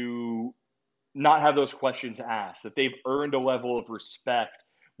to not have those questions asked, that they've earned a level of respect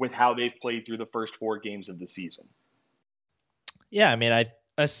with how they've played through the first 4 games of the season. Yeah, I mean,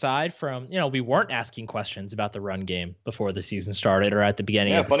 aside from, we weren't asking questions about the run game before the season started or at the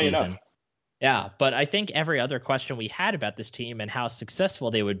beginning of the season. Enough. Yeah, but I think every other question we had about this team and how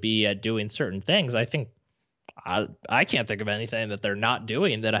successful they would be at doing certain things, I think I can't think of anything that they're not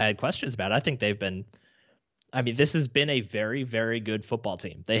doing that I had questions about. I think this has been a very, very good football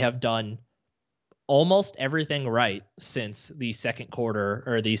team. They have done almost everything right since the second quarter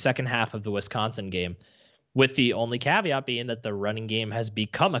or the second half of the Wisconsin game, with the only caveat being that the running game has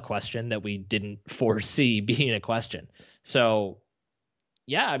become a question that we didn't foresee being a question. So,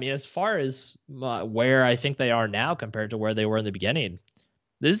 yeah, I mean, as far as where I think they are now compared to where they were in the beginning,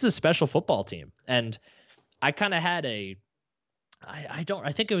 this is a special football team. And I kind of had I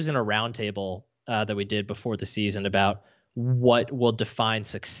think it was in a roundtable that we did before the season about what will define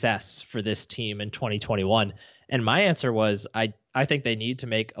success for this team in 2021. And my answer was, I think they need to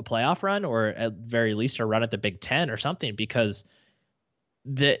make a playoff run, or at very least a run at the Big Ten or something, because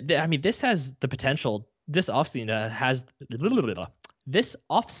this has the potential. This offseason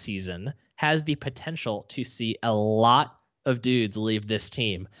has the potential to see a lot of dudes leave this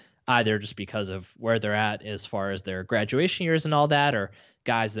team, either just because of where they're at as far as their graduation years and all that, or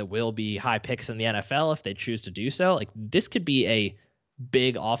guys that will be high picks in the NFL if they choose to do so. This could be a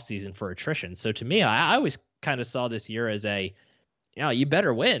big offseason for attrition. So to me, I always kind of saw this year as you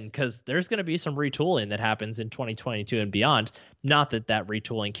better win, because there's going to be some retooling that happens in 2022 and beyond. Not that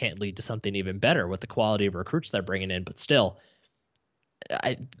retooling can't lead to something even better with the quality of recruits they're bringing in, but still,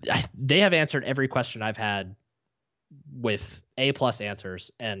 they have answered every question I've had with A+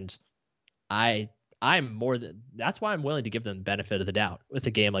 answers, and that's why I'm willing to give them the benefit of the doubt with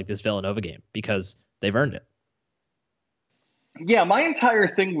a game like this Villanova game, because they've earned it. Yeah, my entire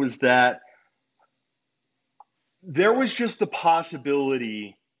thing was that there was just the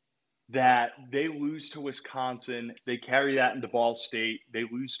possibility that they lose to Wisconsin, they carry that into Ball State, they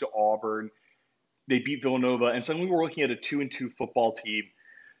lose to Auburn, they beat Villanova, and suddenly we're looking at a 2-2 football team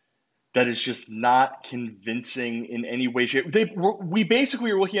that is just not convincing in any way, shape. We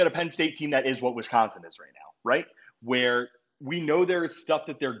basically are looking at a Penn State team that is what Wisconsin is right now, right? Where we know there is stuff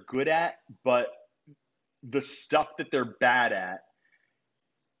that they're good at, but the stuff that they're bad at,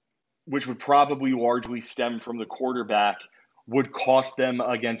 which would probably largely stem from the quarterback, would cost them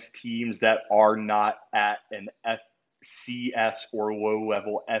against teams that are not at an FCS or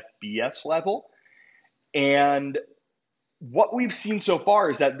low-level FBS level. And what we've seen so far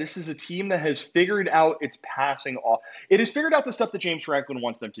is that this is a team that has figured out its passing off. It has figured out the stuff that James Franklin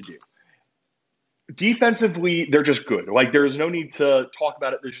wants them to do. Defensively, they're just good. There's no need to talk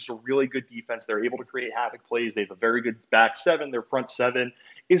about it. There's just a really good defense. They're able to create havoc plays. They have a very good back seven. Their front seven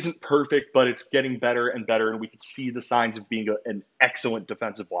isn't perfect, but it's getting better and better, and we can see the signs of being an excellent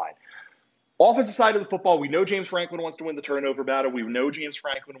defensive line. Offensive side of the football, we know James Franklin wants to win the turnover battle. We know James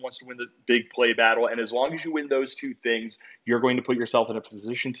Franklin wants to win the big play battle. And as long as you win those two things, you're going to put yourself in a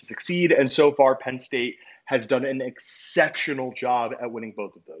position to succeed. And so far, Penn State has done an exceptional job at winning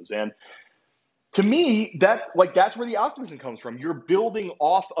both of those. And to me, that's where the optimism comes from. You're building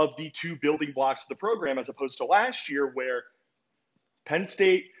off of the two building blocks of the program, as opposed to last year where Penn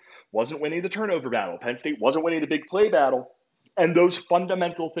State wasn't winning the turnover battle. Penn State wasn't winning the big play battle. And those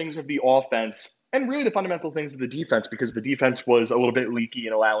fundamental things of the offense, and really the fundamental things of the defense, because the defense was a little bit leaky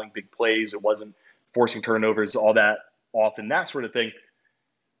in allowing big plays. It wasn't forcing turnovers all that often, that sort of thing.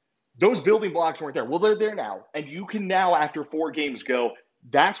 Those building blocks weren't there. Well, they're there now. And you can now, after 4 games, go,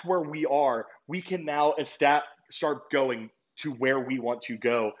 that's where we are. We can now start going to where we want to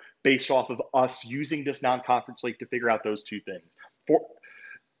go based off of us using this non-conference league to figure out those two things. For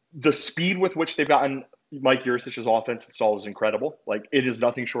the speed with which they've gotten Mike Yurcich's offense installed is incredible. Like, it is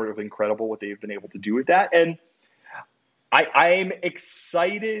nothing short of incredible what they've been able to do with that. And I'm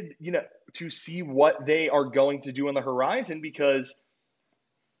excited, to see what they are going to do on the horizon because,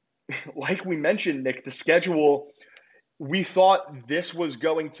 like we mentioned, Nick, the schedule, we thought this was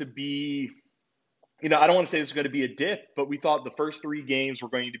going to be, I don't want to say this is going to be a dip, but we thought the first three games were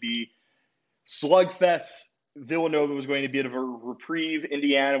going to be slugfest. Villanova was going to be a bit of a reprieve.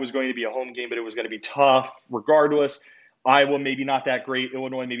 Indiana was going to be a home game, but it was going to be tough regardless. Iowa, maybe not that great.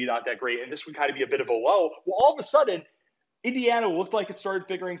 Illinois, maybe not that great. And this would kind of be a bit of a lull. Well, all of a sudden, Indiana looked like it started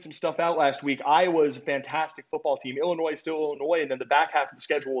figuring some stuff out last week. Iowa is a fantastic football team. Illinois is still Illinois. And then the back half of the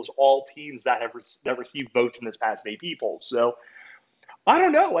schedule is all teams that have that received votes in this past AP poll. So I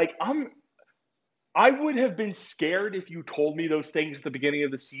don't know. Like, I would have been scared if you told me those things at the beginning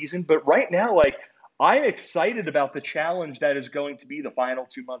of the season. But right now, like, I'm excited about the challenge that is going to be the final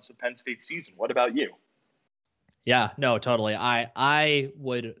 2 months of Penn State's season. What about you? Yeah, no, totally. I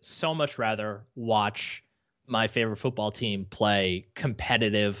would so much rather watch my favorite football team play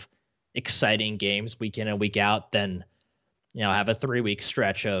competitive, exciting games week in and week out than, have a 3-week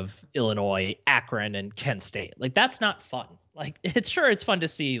stretch of Illinois, Akron, and Kent State. Like, that's not fun. Like, it's fun to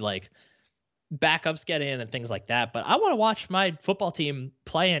see, like, backups get in and things like that, but I want to watch my football team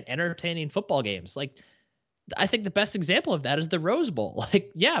play in entertaining football games. Like, I think the best example of that is the Rose Bowl.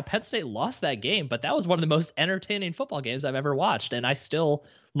 Like, yeah, Penn State lost that game, but that was one of the most entertaining football games I've ever watched. And I still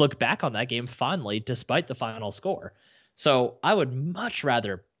look back on that game fondly, despite the final score. So I would much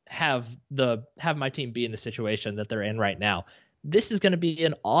rather have my team be in the situation that they're in right now. This is going to be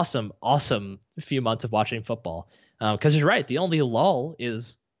an awesome, awesome few months of watching football. Because you're right. The only lull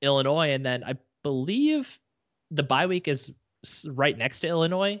is Illinois. And then I believe the bye week is right next to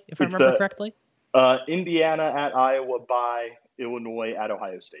Illinois, if I remember correctly. Indiana at Iowa, bye. Illinois at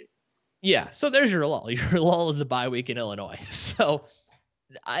Ohio State. Yeah, so there's your lull. Your lull is the bye week in Illinois. So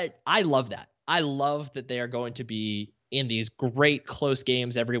I love that. I love that they are going to be in these great close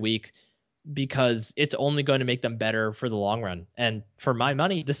games every week because it's only going to make them better for the long run. And for my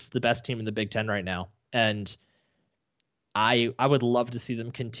money, this is the best team in the Big Ten right now. And I would love to see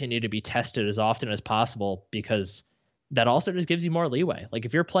them continue to be tested as often as possible because that also just gives you more leeway. Like,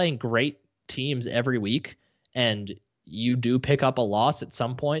 if you're playing great teams every week and you do pick up a loss at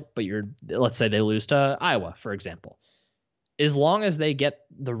some point, but let's say they lose to Iowa, for example, as long as they get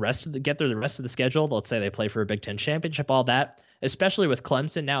through the rest of the schedule, let's say they play for a Big Ten championship, all that, especially with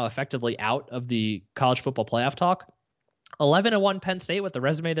Clemson now effectively out of the college football playoff talk, 11-1 Penn State with the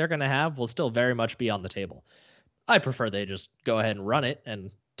resume they're going to have will still very much be on the table. I prefer they just go ahead and run it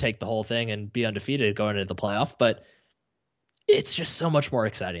and take the whole thing and be undefeated going into the playoff, but it's just so much more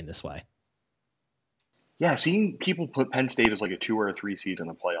exciting this way. Yeah, seeing people put Penn State as like a 2 or a 3 seed in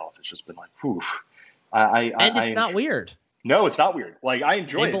the playoff, it's just been like, whew. It's not weird. No, it's not weird. Like, I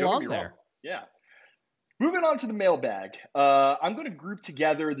enjoy it. They belong there. Yeah. Moving on to the mailbag. I'm going to group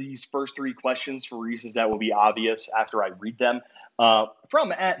together these first 3 questions for reasons that will be obvious after I read them.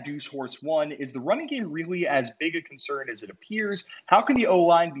 From @DeuceHorse1, is the running game really as big a concern as it appears? How can the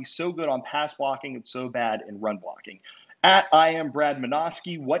O-line be so good on pass blocking and so bad in run blocking? I am Brad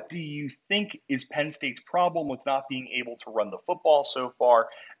Minoski. What do you think is Penn State's problem with not being able to run the football so far?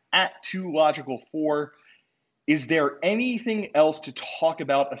 @2Logical4, is there anything else to talk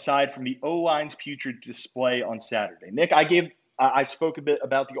about aside from the O-line's putrid display on Saturday? Nick, I spoke a bit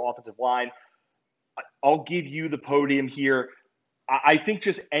about the offensive line. I'll give you the podium here. I think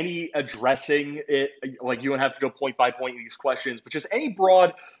just any addressing it, like, you don't have to go point by point in these questions, but just any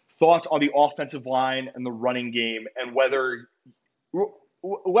broad thoughts on the offensive line and the running game and whether –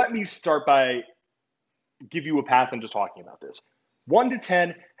 let me start by give you a path into talking about this. 1 to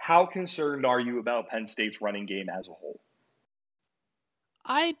 10, how concerned are you about Penn State's running game as a whole?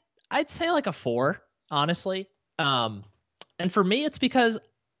 I'd say like a 4, honestly. And for me, it's because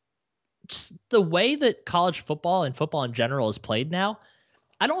just the way that college football and football in general is played now,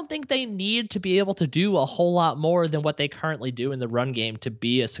 I don't think they need to be able to do a whole lot more than what they currently do in the run game to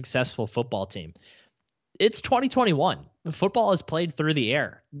be a successful football team. It's 2021. Football is played through the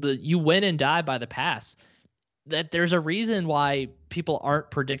air. You win and die by the pass. That there's a reason why people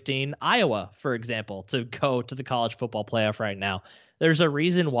aren't predicting Iowa, for example, to go to the college football playoff right now. There's a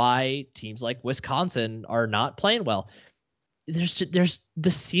reason why teams like Wisconsin are not playing well. There's the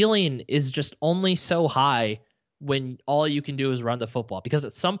ceiling is just only so high when all you can do is run the football, because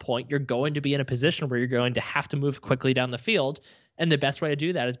at some point you're going to be in a position where you're going to have to move quickly down the field. And the best way to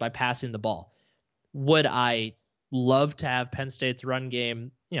do that is by passing the ball. Would I love to have Penn State's run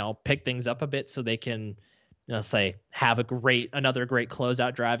game, pick things up a bit so they can say have another great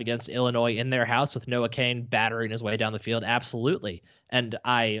closeout drive against Illinois in their house with Noah Cain battering his way down the field? Absolutely. And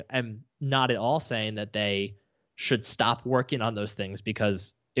I am not at all saying that they should stop working on those things,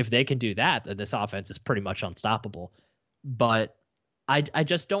 because if they can do that, then this offense is pretty much unstoppable. But I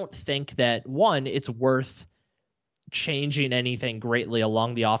just don't think that, one, it's worth changing anything greatly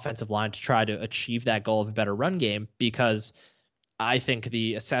along the offensive line to try to achieve that goal of a better run game, because I think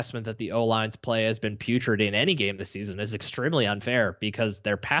the assessment that the O-line's play has been putrid in any game this season is extremely unfair, because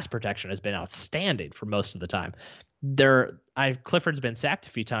their pass protection has been outstanding for most of the time. Clifford's been sacked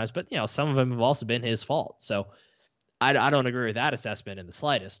a few times, but some of them have also been his fault. So I don't agree with that assessment in the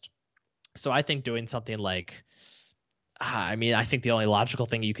slightest. So I think doing something like, I think the only logical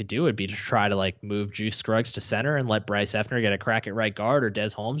thing you could do would be to try to move Juice Scruggs to center and let Bryce Effner get a crack at right guard, or Des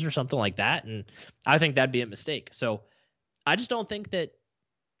Holmes or something like that. And I think that'd be a mistake. So I just don't think that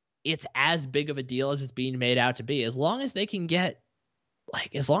it's as big of a deal as it's being made out to be. As long as they can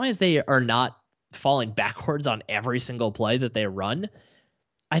as long as they are not falling backwards on every single play that they run,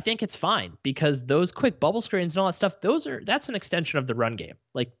 I think it's fine, because those quick bubble screens and all that stuff, that's an extension of the run game.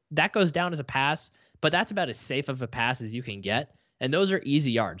 That goes down as a pass, but that's about as safe of a pass as you can get. And those are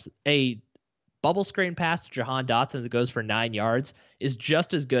easy yards. A bubble screen pass to Jahan Dotson that goes for 9 yards is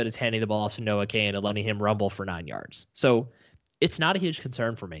just as good as handing the ball off to Noah Cain and letting him rumble for 9 yards. So it's not a huge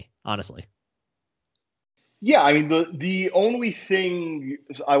concern for me, honestly. Yeah, the only thing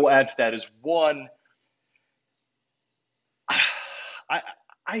I will add to that is, one,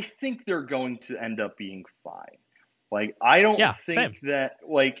 I think they're going to end up being fine. I don't think that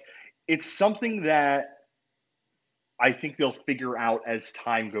it's something that I think they'll figure out as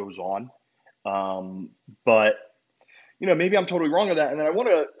time goes on. But maybe I'm totally wrong on that. And then I want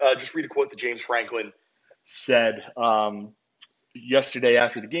to just read a quote that James Franklin said yesterday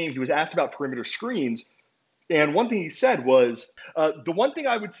after the game. He was asked about perimeter screens, and one thing he said was, the one thing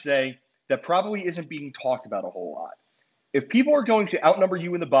I would say that probably isn't being talked about a whole lot: if people are going to outnumber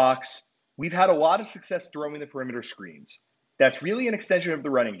you in the box, we've had a lot of success throwing the perimeter screens. That's really an extension of the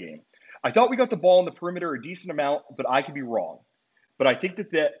running game. I thought we got the ball in the perimeter a decent amount, but I could be wrong. But I think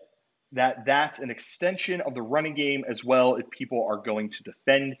that's an extension of the running game as well, if people are going to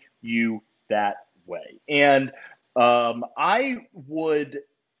defend you that way. And what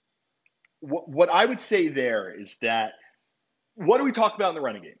I would say there is that, what do we talk about in the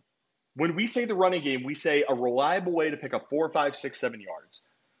running game? When we say the running game, we say a reliable way to pick up 4, 5, 6, 7 yards.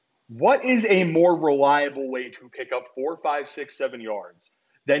 What is a more reliable way to pick up 4, 5, 6, 7 yards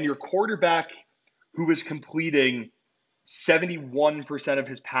than your quarterback, who is completing 71% of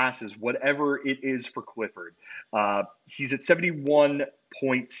his passes, whatever it is for Clifford? He's at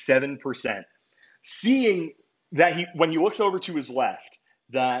 71.7%. Seeing that when he looks over to his left,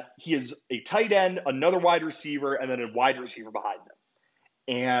 that he is a tight end, another wide receiver, and then a wide receiver behind them.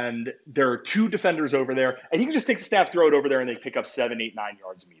 And there are 2 defenders over there, and he can just take a snap, throw it over there, and they pick up 7, 8, 9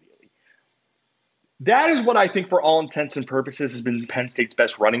 yards immediately. That is what I think, for all intents and purposes, has been Penn State's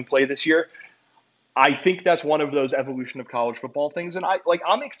best running play this year. I think that's one of those evolution of college football things, and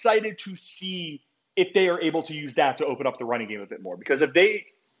I'm excited to see if they are able to use that to open up the running game a bit more. Because if they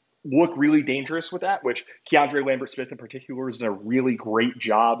look really dangerous with that, which Keandre Lambert-Smith in particular is doing a really great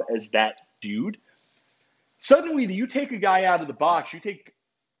job as that dude, suddenly you take a guy out of the box, you take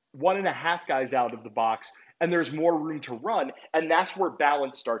 1.5 guys out of the box, and there's more room to run, and that's where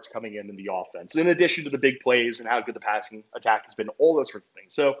balance starts coming in the offense, in addition to the big plays and how good the passing attack has been, all those sorts of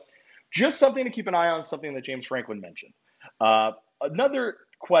things. So just something to keep an eye on, something that James Franklin mentioned. Another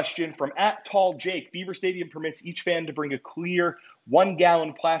question from @TallJake. Beaver Stadium permits each fan to bring a clear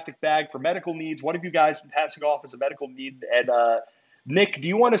 1-gallon plastic bag for medical needs. What have you guys been passing off as a medical need? And Nick, do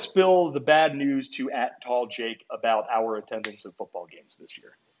you want to spill the bad news to @TallJake about our attendance at football games this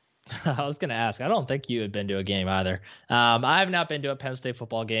year? I was going to ask. I don't think you had been to a game either. I have not been to a Penn State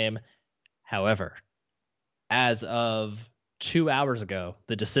football game. However, as of 2 hours ago,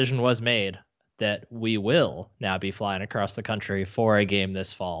 the decision was made that we will now be flying across the country for a game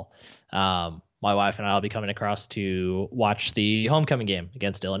this fall. My wife and I will be coming across to watch the homecoming game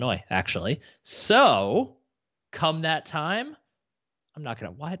against Illinois, actually. So come that time, I'm not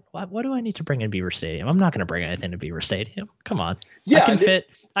going to, what do I need to bring in Beaver Stadium? I'm not going to bring anything to Beaver Stadium. Come on. Yeah,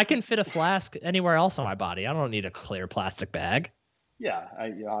 I can fit a flask anywhere else on my body. I don't need a clear plastic bag. Yeah.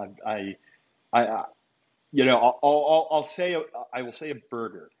 I will say a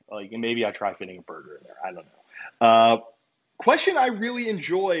burger. And maybe I try fitting a burger in there. I don't know. Question I really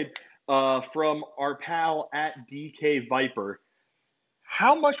enjoyed from our pal @DK Viper.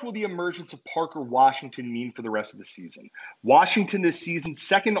 How much will the emergence of Parker Washington mean for the rest of the season? Washington this season,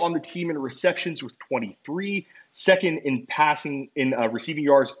 second on the team in receptions with 23, second in receiving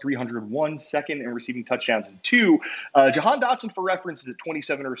yards, 301, second in receiving touchdowns and 2. Jahan Dotson, for reference, is at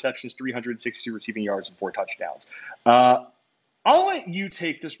 27 receptions, 360 receiving yards and 4 touchdowns. I'll let you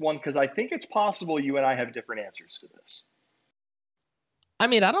take this one because I think it's possible you and I have different answers to this. I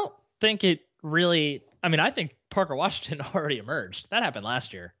mean, I don't think it really. I mean, I think Parker Washington already emerged. That happened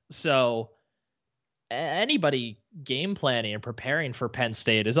last year. So anybody game planning and preparing for Penn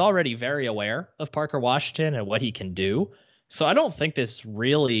State is already very aware of Parker Washington and what he can do. So I don't think this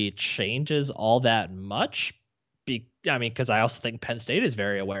really changes all that much. Because I also think Penn State is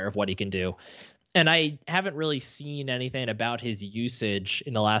very aware of what he can do. And I haven't really seen anything about his usage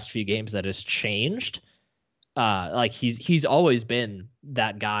in the last few games that has changed. Like he's always been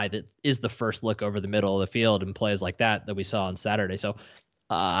that guy that is the first look over the middle of the field and plays like that we saw on Saturday. So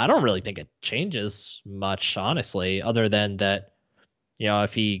I don't really think it changes much, honestly, other than that,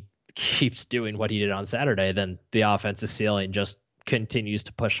 if he keeps doing what he did on Saturday, then the offensive ceiling just continues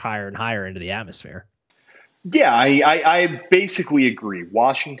to push higher and higher into the atmosphere. Yeah, I basically agree.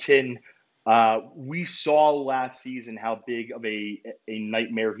 Washington, we saw last season how big of a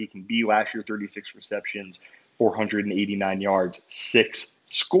nightmare he can be. Last year, 36 receptions, 489 yards, 6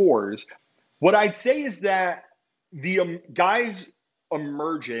 scores. What I'd say is that the guys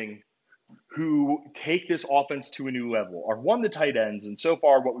emerging who take this offense to a new level are, one, the tight ends. And so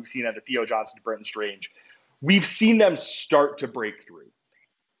far, what we've seen out of Theo Johnson to Brenton Strange, we've seen them start to break through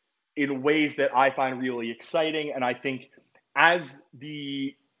in ways that I find really exciting. And I think as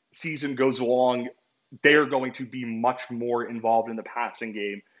the season goes along, they're going to be much more involved in the passing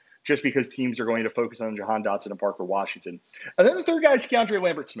game just because teams are going to focus on Jahan Dotson and Parker Washington. And then the third guy is Keandre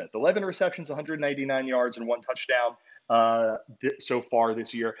Lambert-Smith, 11 receptions, 199 yards, and 1 touchdown so far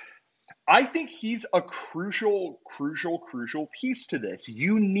this year. I think he's a crucial piece to this.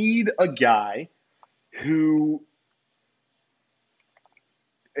 You need a guy who,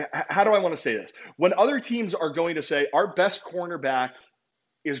 how do I want to say this? When other teams are going to say, our best cornerback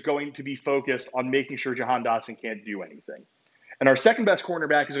is going to be focused on making sure Jahan Dotson can't do anything, and our second best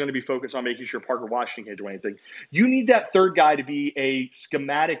cornerback is going to be focused on making sure Parker Washington can't do anything, you need that third guy to be a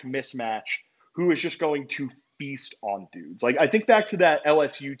schematic mismatch who is just going to feast on dudes. Like, I think back to that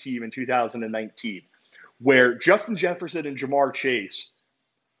LSU team in 2019 where Justin Jefferson and Jamar Chase,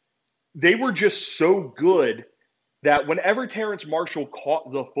 they were just so good that whenever Terrence Marshall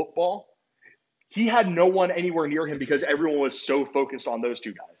caught the football, he had no one anywhere near him because everyone was so focused on those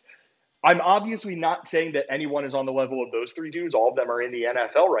two guys. I'm obviously not saying that anyone is on the level of those three dudes. All of them are in the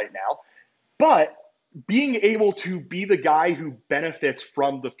NFL right now. But being able to be the guy who benefits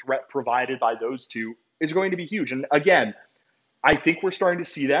from the threat provided by those two is going to be huge. And again, I think we're starting to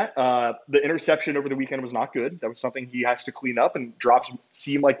see that. The interception over the weekend was not good. That was something he has to clean up, and drops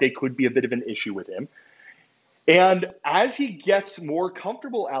seem like they could be a bit of an issue with him. And as he gets more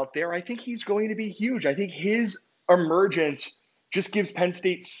comfortable out there, I think he's going to be huge. I think his emergence just gives Penn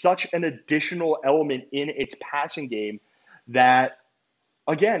State such an additional element in its passing game that,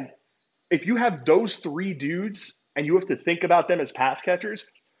 again, if you have those three dudes and you have to think about them as pass catchers,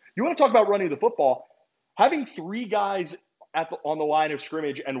 you want to talk about running the football. Having three guys on the line of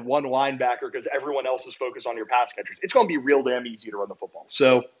scrimmage and one linebacker because everyone else is focused on your pass catchers, it's going to be real damn easy to run the football.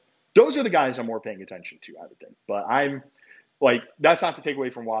 So those are the guys I'm more paying attention to, I would think. But I'm like, that's not to take away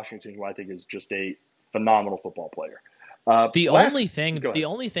from Washington, who I think is just a phenomenal football player. The only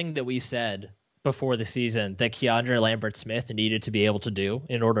thing that we said before the season that Keandre Lambert-Smith needed to be able to do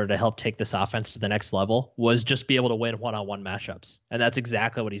in order to help take this offense to the next level was just be able to win one-on-one matchups. And that's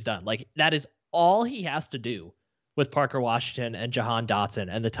exactly what he's done. Like, that is all he has to do with Parker Washington and Jahan Dotson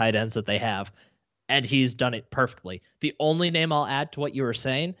and the tight ends that they have. And he's done it perfectly. The only name I'll add to what you were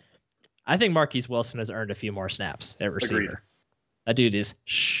saying, I think Marquise Wilson has earned a few more snaps at receiver. Agreed. That dude is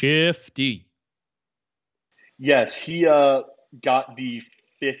shifty. Yes, he got the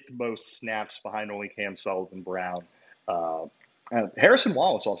 5th most snaps behind only Cam Sullivan-Brown. Harrison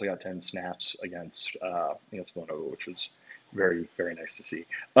Wallace also got 10 snaps against Villanova, which was very, very nice to see.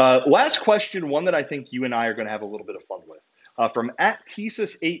 Last question, one that I think you and I are going to have a little bit of fun with. From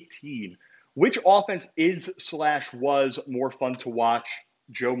 @Tesis18, which offense is/was more fun to watch,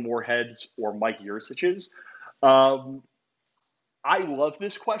 Joe Moorhead's or Mike Yurcich's? I love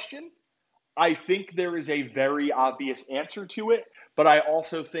this question. I think there is a very obvious answer to it, but I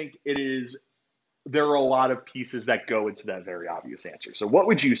also think there are a lot of pieces that go into that very obvious answer. So what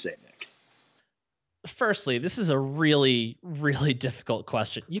would you say, Nick? Firstly, this is a really, really difficult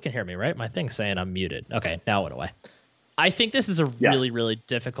question. You can hear me, right? My thing's saying I'm muted. Okay, now it went away. I think this is a really, really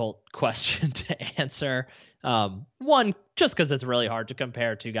difficult question to answer. One, just because it's really hard to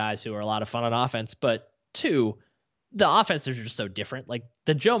compare two guys who are a lot of fun on offense, but two, the offenses are just so different. Like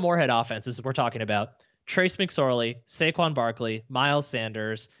the Joe Moorhead offenses we're talking about, Trace McSorley, Saquon Barkley, Miles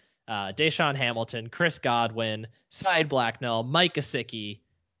Sanders, Deshaun Hamilton, Chris Godwin, Saeed Blacknell, Mike Gesicki.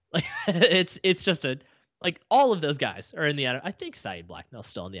 Like it's just like all of those guys are in the NFL. I think Saeed Blacknell's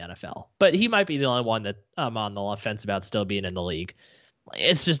still in the NFL, but he might be the only one that I'm on the offense about still being in the league.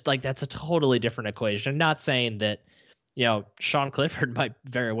 It's just like that's a totally different equation. I'm not saying that, Sean Clifford might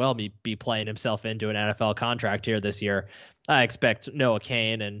very well be playing himself into an NFL contract here this year. I expect Noah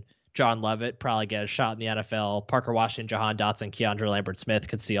Cain and John Levitt probably get a shot in the NFL. Parker Washington, Jahan Dotson, Keandre Lambert-Smith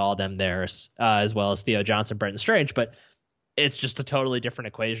could see all of them there, as well as Theo Johnson, Brenton Strange. But it's just a totally different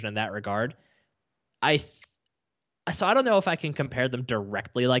equation in that regard. So I don't know if I can compare them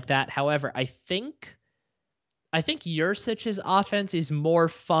directly like that. However, I think Yursic's offense is more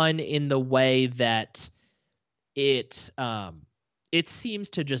fun in the way that it seems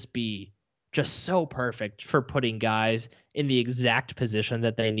to just be just so perfect for putting guys in the exact position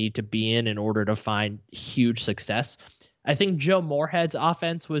that they need to be in order to find huge success. I think Joe Moorhead's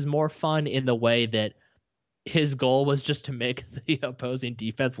offense was more fun in the way that his goal was just to make the opposing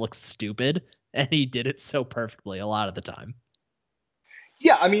defense look stupid, and he did it so perfectly a lot of the time.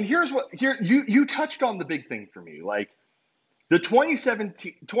 Yeah, I mean, you touched on the big thing for me. Like the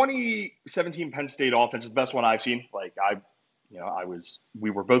 2017 Penn State offense is the best one I've seen. Like we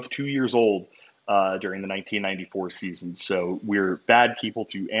were both 2 years old during the 1994 season, so we're bad people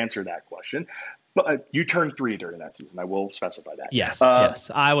to answer that question. But you turned 3 during that season. I will specify that. Yes,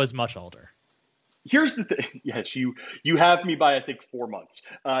 I was much older. Here's the thing. Yes, you have me by, I think, 4 months.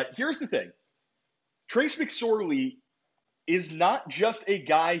 Here's the thing. Trace McSorley is not just a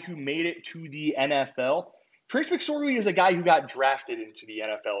guy who made it to the NFL. Trace McSorley is a guy who got drafted into the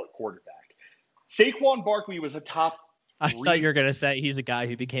NFL at quarterback. Saquon Barkley was a top I thought you were going to say he's a guy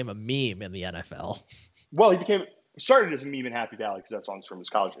who became a meme in the NFL. Well, he started as a meme in Happy Valley because that song's from his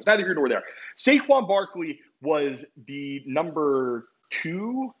college days. Neither here nor there. Saquon Barkley was the number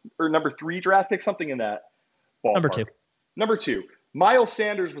 2 or number 3 draft pick, something in that ballpark. Number 2. Miles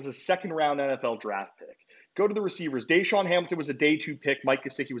Sanders was a second-round NFL draft pick. Go to the receivers. Deshaun Hamilton was a day 2 pick. Mike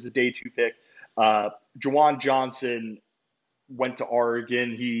Gesicki was a day 2 pick. Juwan Johnson went to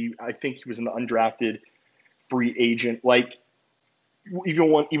Oregon. I think he was an undrafted free agent. Like, even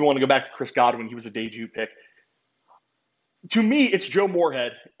want to go back to Chris Godwin, he was a day 2 pick. To me, it's Joe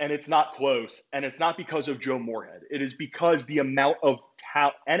Moorhead, and it's not close. And it's not because of Joe Moorhead. It is because the amount of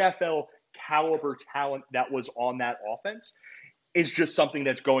NFL caliber talent that was on that offense is just something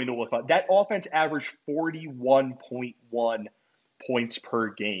that's going to look fun. That offense averaged 41.1 points per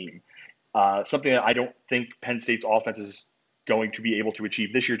game. Something that I don't think Penn State's offense is going to be able to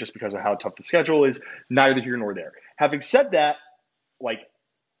achieve this year just because of how tough the schedule is. Neither here nor there. Having said that,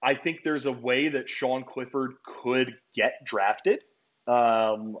 I think there's a way that Sean Clifford could get drafted.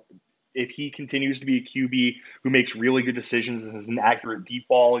 If he continues to be a QB who makes really good decisions and has an accurate deep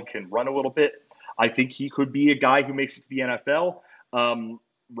ball and can run a little bit, I think he could be a guy who makes it to the NFL.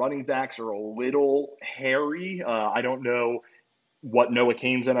 Running backs are a little hairy. I don't know what Noah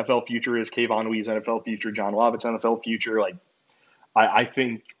Cain's NFL future is, Kayvon Lee's NFL future, John Lovett's NFL future. I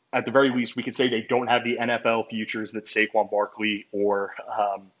think at the very least we could say they don't have the NFL futures that Saquon Barkley or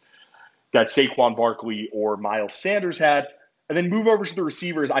Miles Sanders had. And then move over to the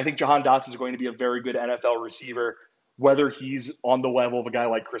receivers. I think Jahan Dotson is going to be a very good NFL receiver. Whether he's on the level of a guy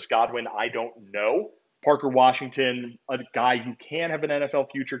like Chris Godwin, I don't know. Parker Washington, a guy who can have an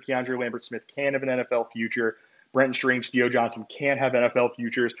NFL future. Keandre Lambert-Smith can have an NFL future. Brenton Strange, Theo Johnson can have NFL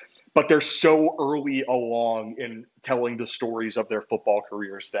futures. But they're so early along in telling the stories of their football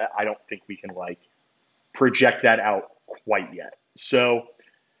careers that I don't think we can project that out quite yet. So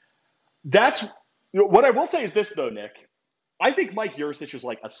that's what I will say is this, though, Nick. I think Mike Yurcich is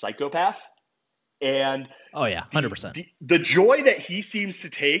like a psychopath. And oh, yeah, 100%. The joy that he seems to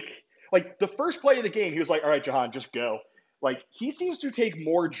take, like the first play of the game, he was like, all right, Jahan, just go. Like he seems to take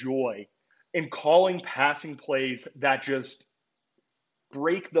more joy in calling passing plays that just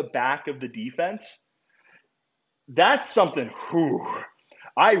break the back of the defense. That's something,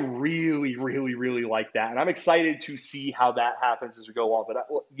 I really, really, really like that. And I'm excited to see how that happens as we go on. But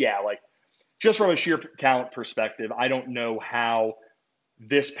just from a sheer talent perspective, I don't know how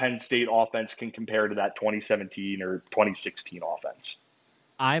this Penn State offense can compare to that 2017 or 2016 offense.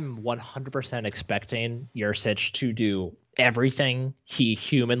 I'm 100% expecting Yurcich to do everything he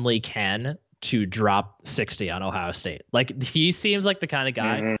humanly can to drop 60 on Ohio State. Like he seems like the kind of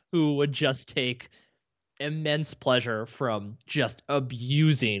guy who would just take immense pleasure from just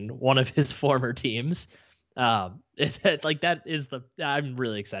abusing one of his former teams. I'm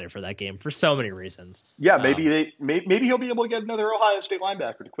really excited for that game for so many reasons. Yeah, maybe he'll be able to get another Ohio State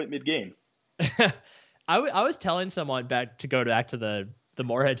linebacker to quit mid-game. I was telling someone back to the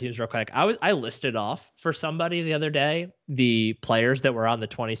Moorhead teams real quick. I listed off for somebody the other day the players that were on the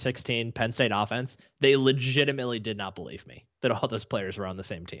 2016 Penn State offense. They legitimately did not believe me that all those players were on the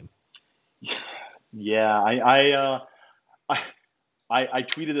same team. Yeah, I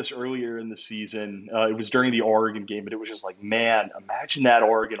tweeted this earlier in the season. It was during the Oregon game, but it was just like, man, imagine that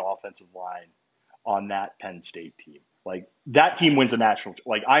Oregon offensive line on that Penn State team. Like, that team wins a national.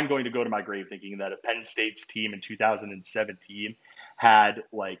 Like, I'm going to go to my grave thinking that if Penn State's team in 2017 had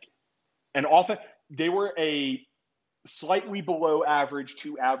like an offense, they were a slightly below average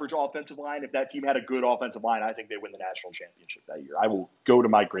to average offensive line. If that team had a good offensive line, I think they win the national championship that year. I will go to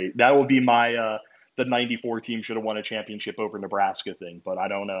my grave. That will be my the 94 team should have won a championship over Nebraska thing, but I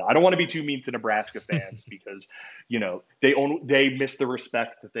don't know. I don't want to be too mean to Nebraska fans because, they missed the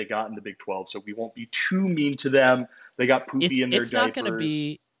respect that they got in the Big 12, so we won't be too mean to them. They got poopy in their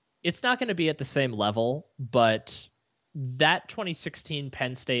diapers. It's not going to be at the same level, but that 2016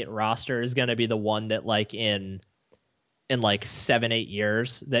 Penn State roster is going to be the one that like in like 7-8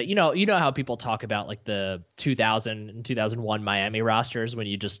 years that, you know how people talk about like the 2000 and 2001 Miami rosters when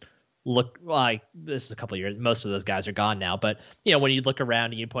you just look like this is a couple of years. Most of those guys are gone now, but when you look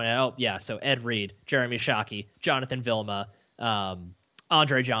around and you point out, so Ed Reed, Jeremy Shockey, Jonathan Vilma,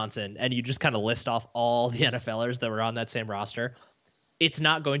 Andre Johnson, and you just kind of list off all the NFLers that were on that same roster. It's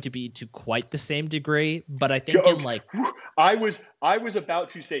not going to be to quite the same degree, but I think I was about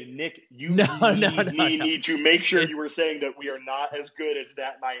to say, Nick, you need to make sure you were saying that we are not as good as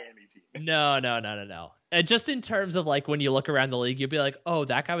that Miami team. No. And just in terms of like when you look around the league, you'll be like,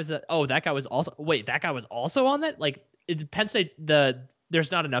 that guy was also on that. Like Penn State,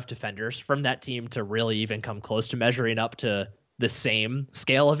 there's not enough defenders from that team to really even come close to measuring up to the same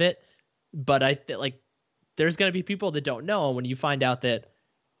scale of it. But there's going to be people that don't know. And when you find out that,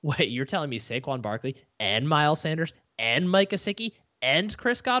 wait, you're telling me Saquon Barkley and Miles Sanders and Mike Gesicki and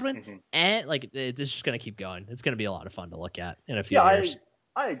Chris Godwin and it's just going to keep going. It's going to be a lot of fun to look at in a few years.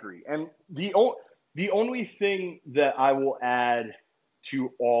 I agree. And the only thing that I will add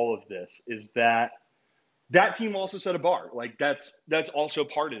to all of this is that team also set a bar. Like that's also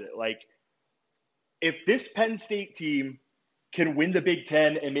part of it. Like if this Penn State team can win the Big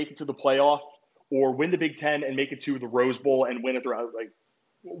Ten and make it to the playoff, or win the Big Ten and make it to the Rose Bowl and win it throughout, like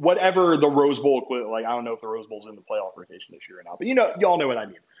whatever the Rose Bowl equivalent. Like I don't know if the Rose Bowl's in the playoff rotation this year or not, but y'all know what I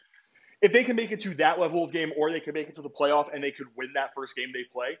mean. If they can make it to that level of game, or they can make it to the playoff and they could win that first game they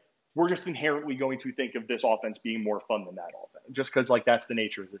play, we're just inherently going to think of this offense being more fun than that offense, just because like that's the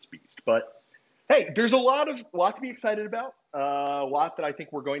nature of this beast. But hey, there's a lot to be excited about. A lot that I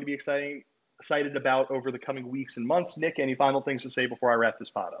think we're going to be excited about over the coming weeks and months. Nick, any final things to say before I wrap this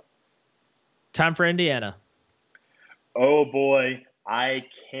pod up? Time for Indiana. Oh boy, I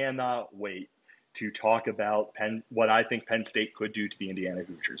cannot wait to talk about what I think Penn State could do to the Indiana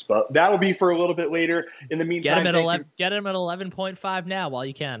Hoosiers. But that'll be for a little bit later. In the meantime, get him at 11.5 now while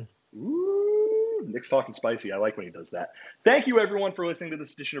you can. Ooh, Nick's talking spicy. I like when he does that. Thank you, everyone, for listening to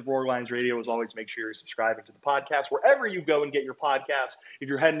this edition of Roar Lions Radio. As always, make sure you're subscribing to the podcast wherever you go and get your podcasts. If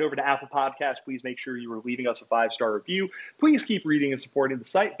you're heading over to Apple Podcasts, please make sure you are leaving us a 5-star review. Please keep reading and supporting the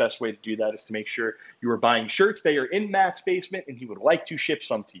site. Best way to do that is to make sure you are buying shirts. They are in Matt's basement, and he would like to ship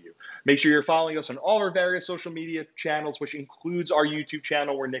some to you. Make sure you're following us on all our various social media channels, which includes our YouTube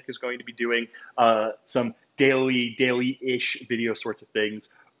channel, where Nick is going to be doing some daily-ish video sorts of things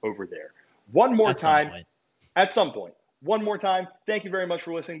over there. At some point. One more time, thank you very much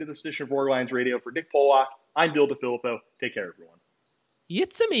for listening to this edition of Roar Lions Radio. For Nick Polak, I'm Bill DeFilippo. Take care, everyone.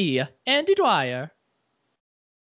 It's me, Andy Dwyer.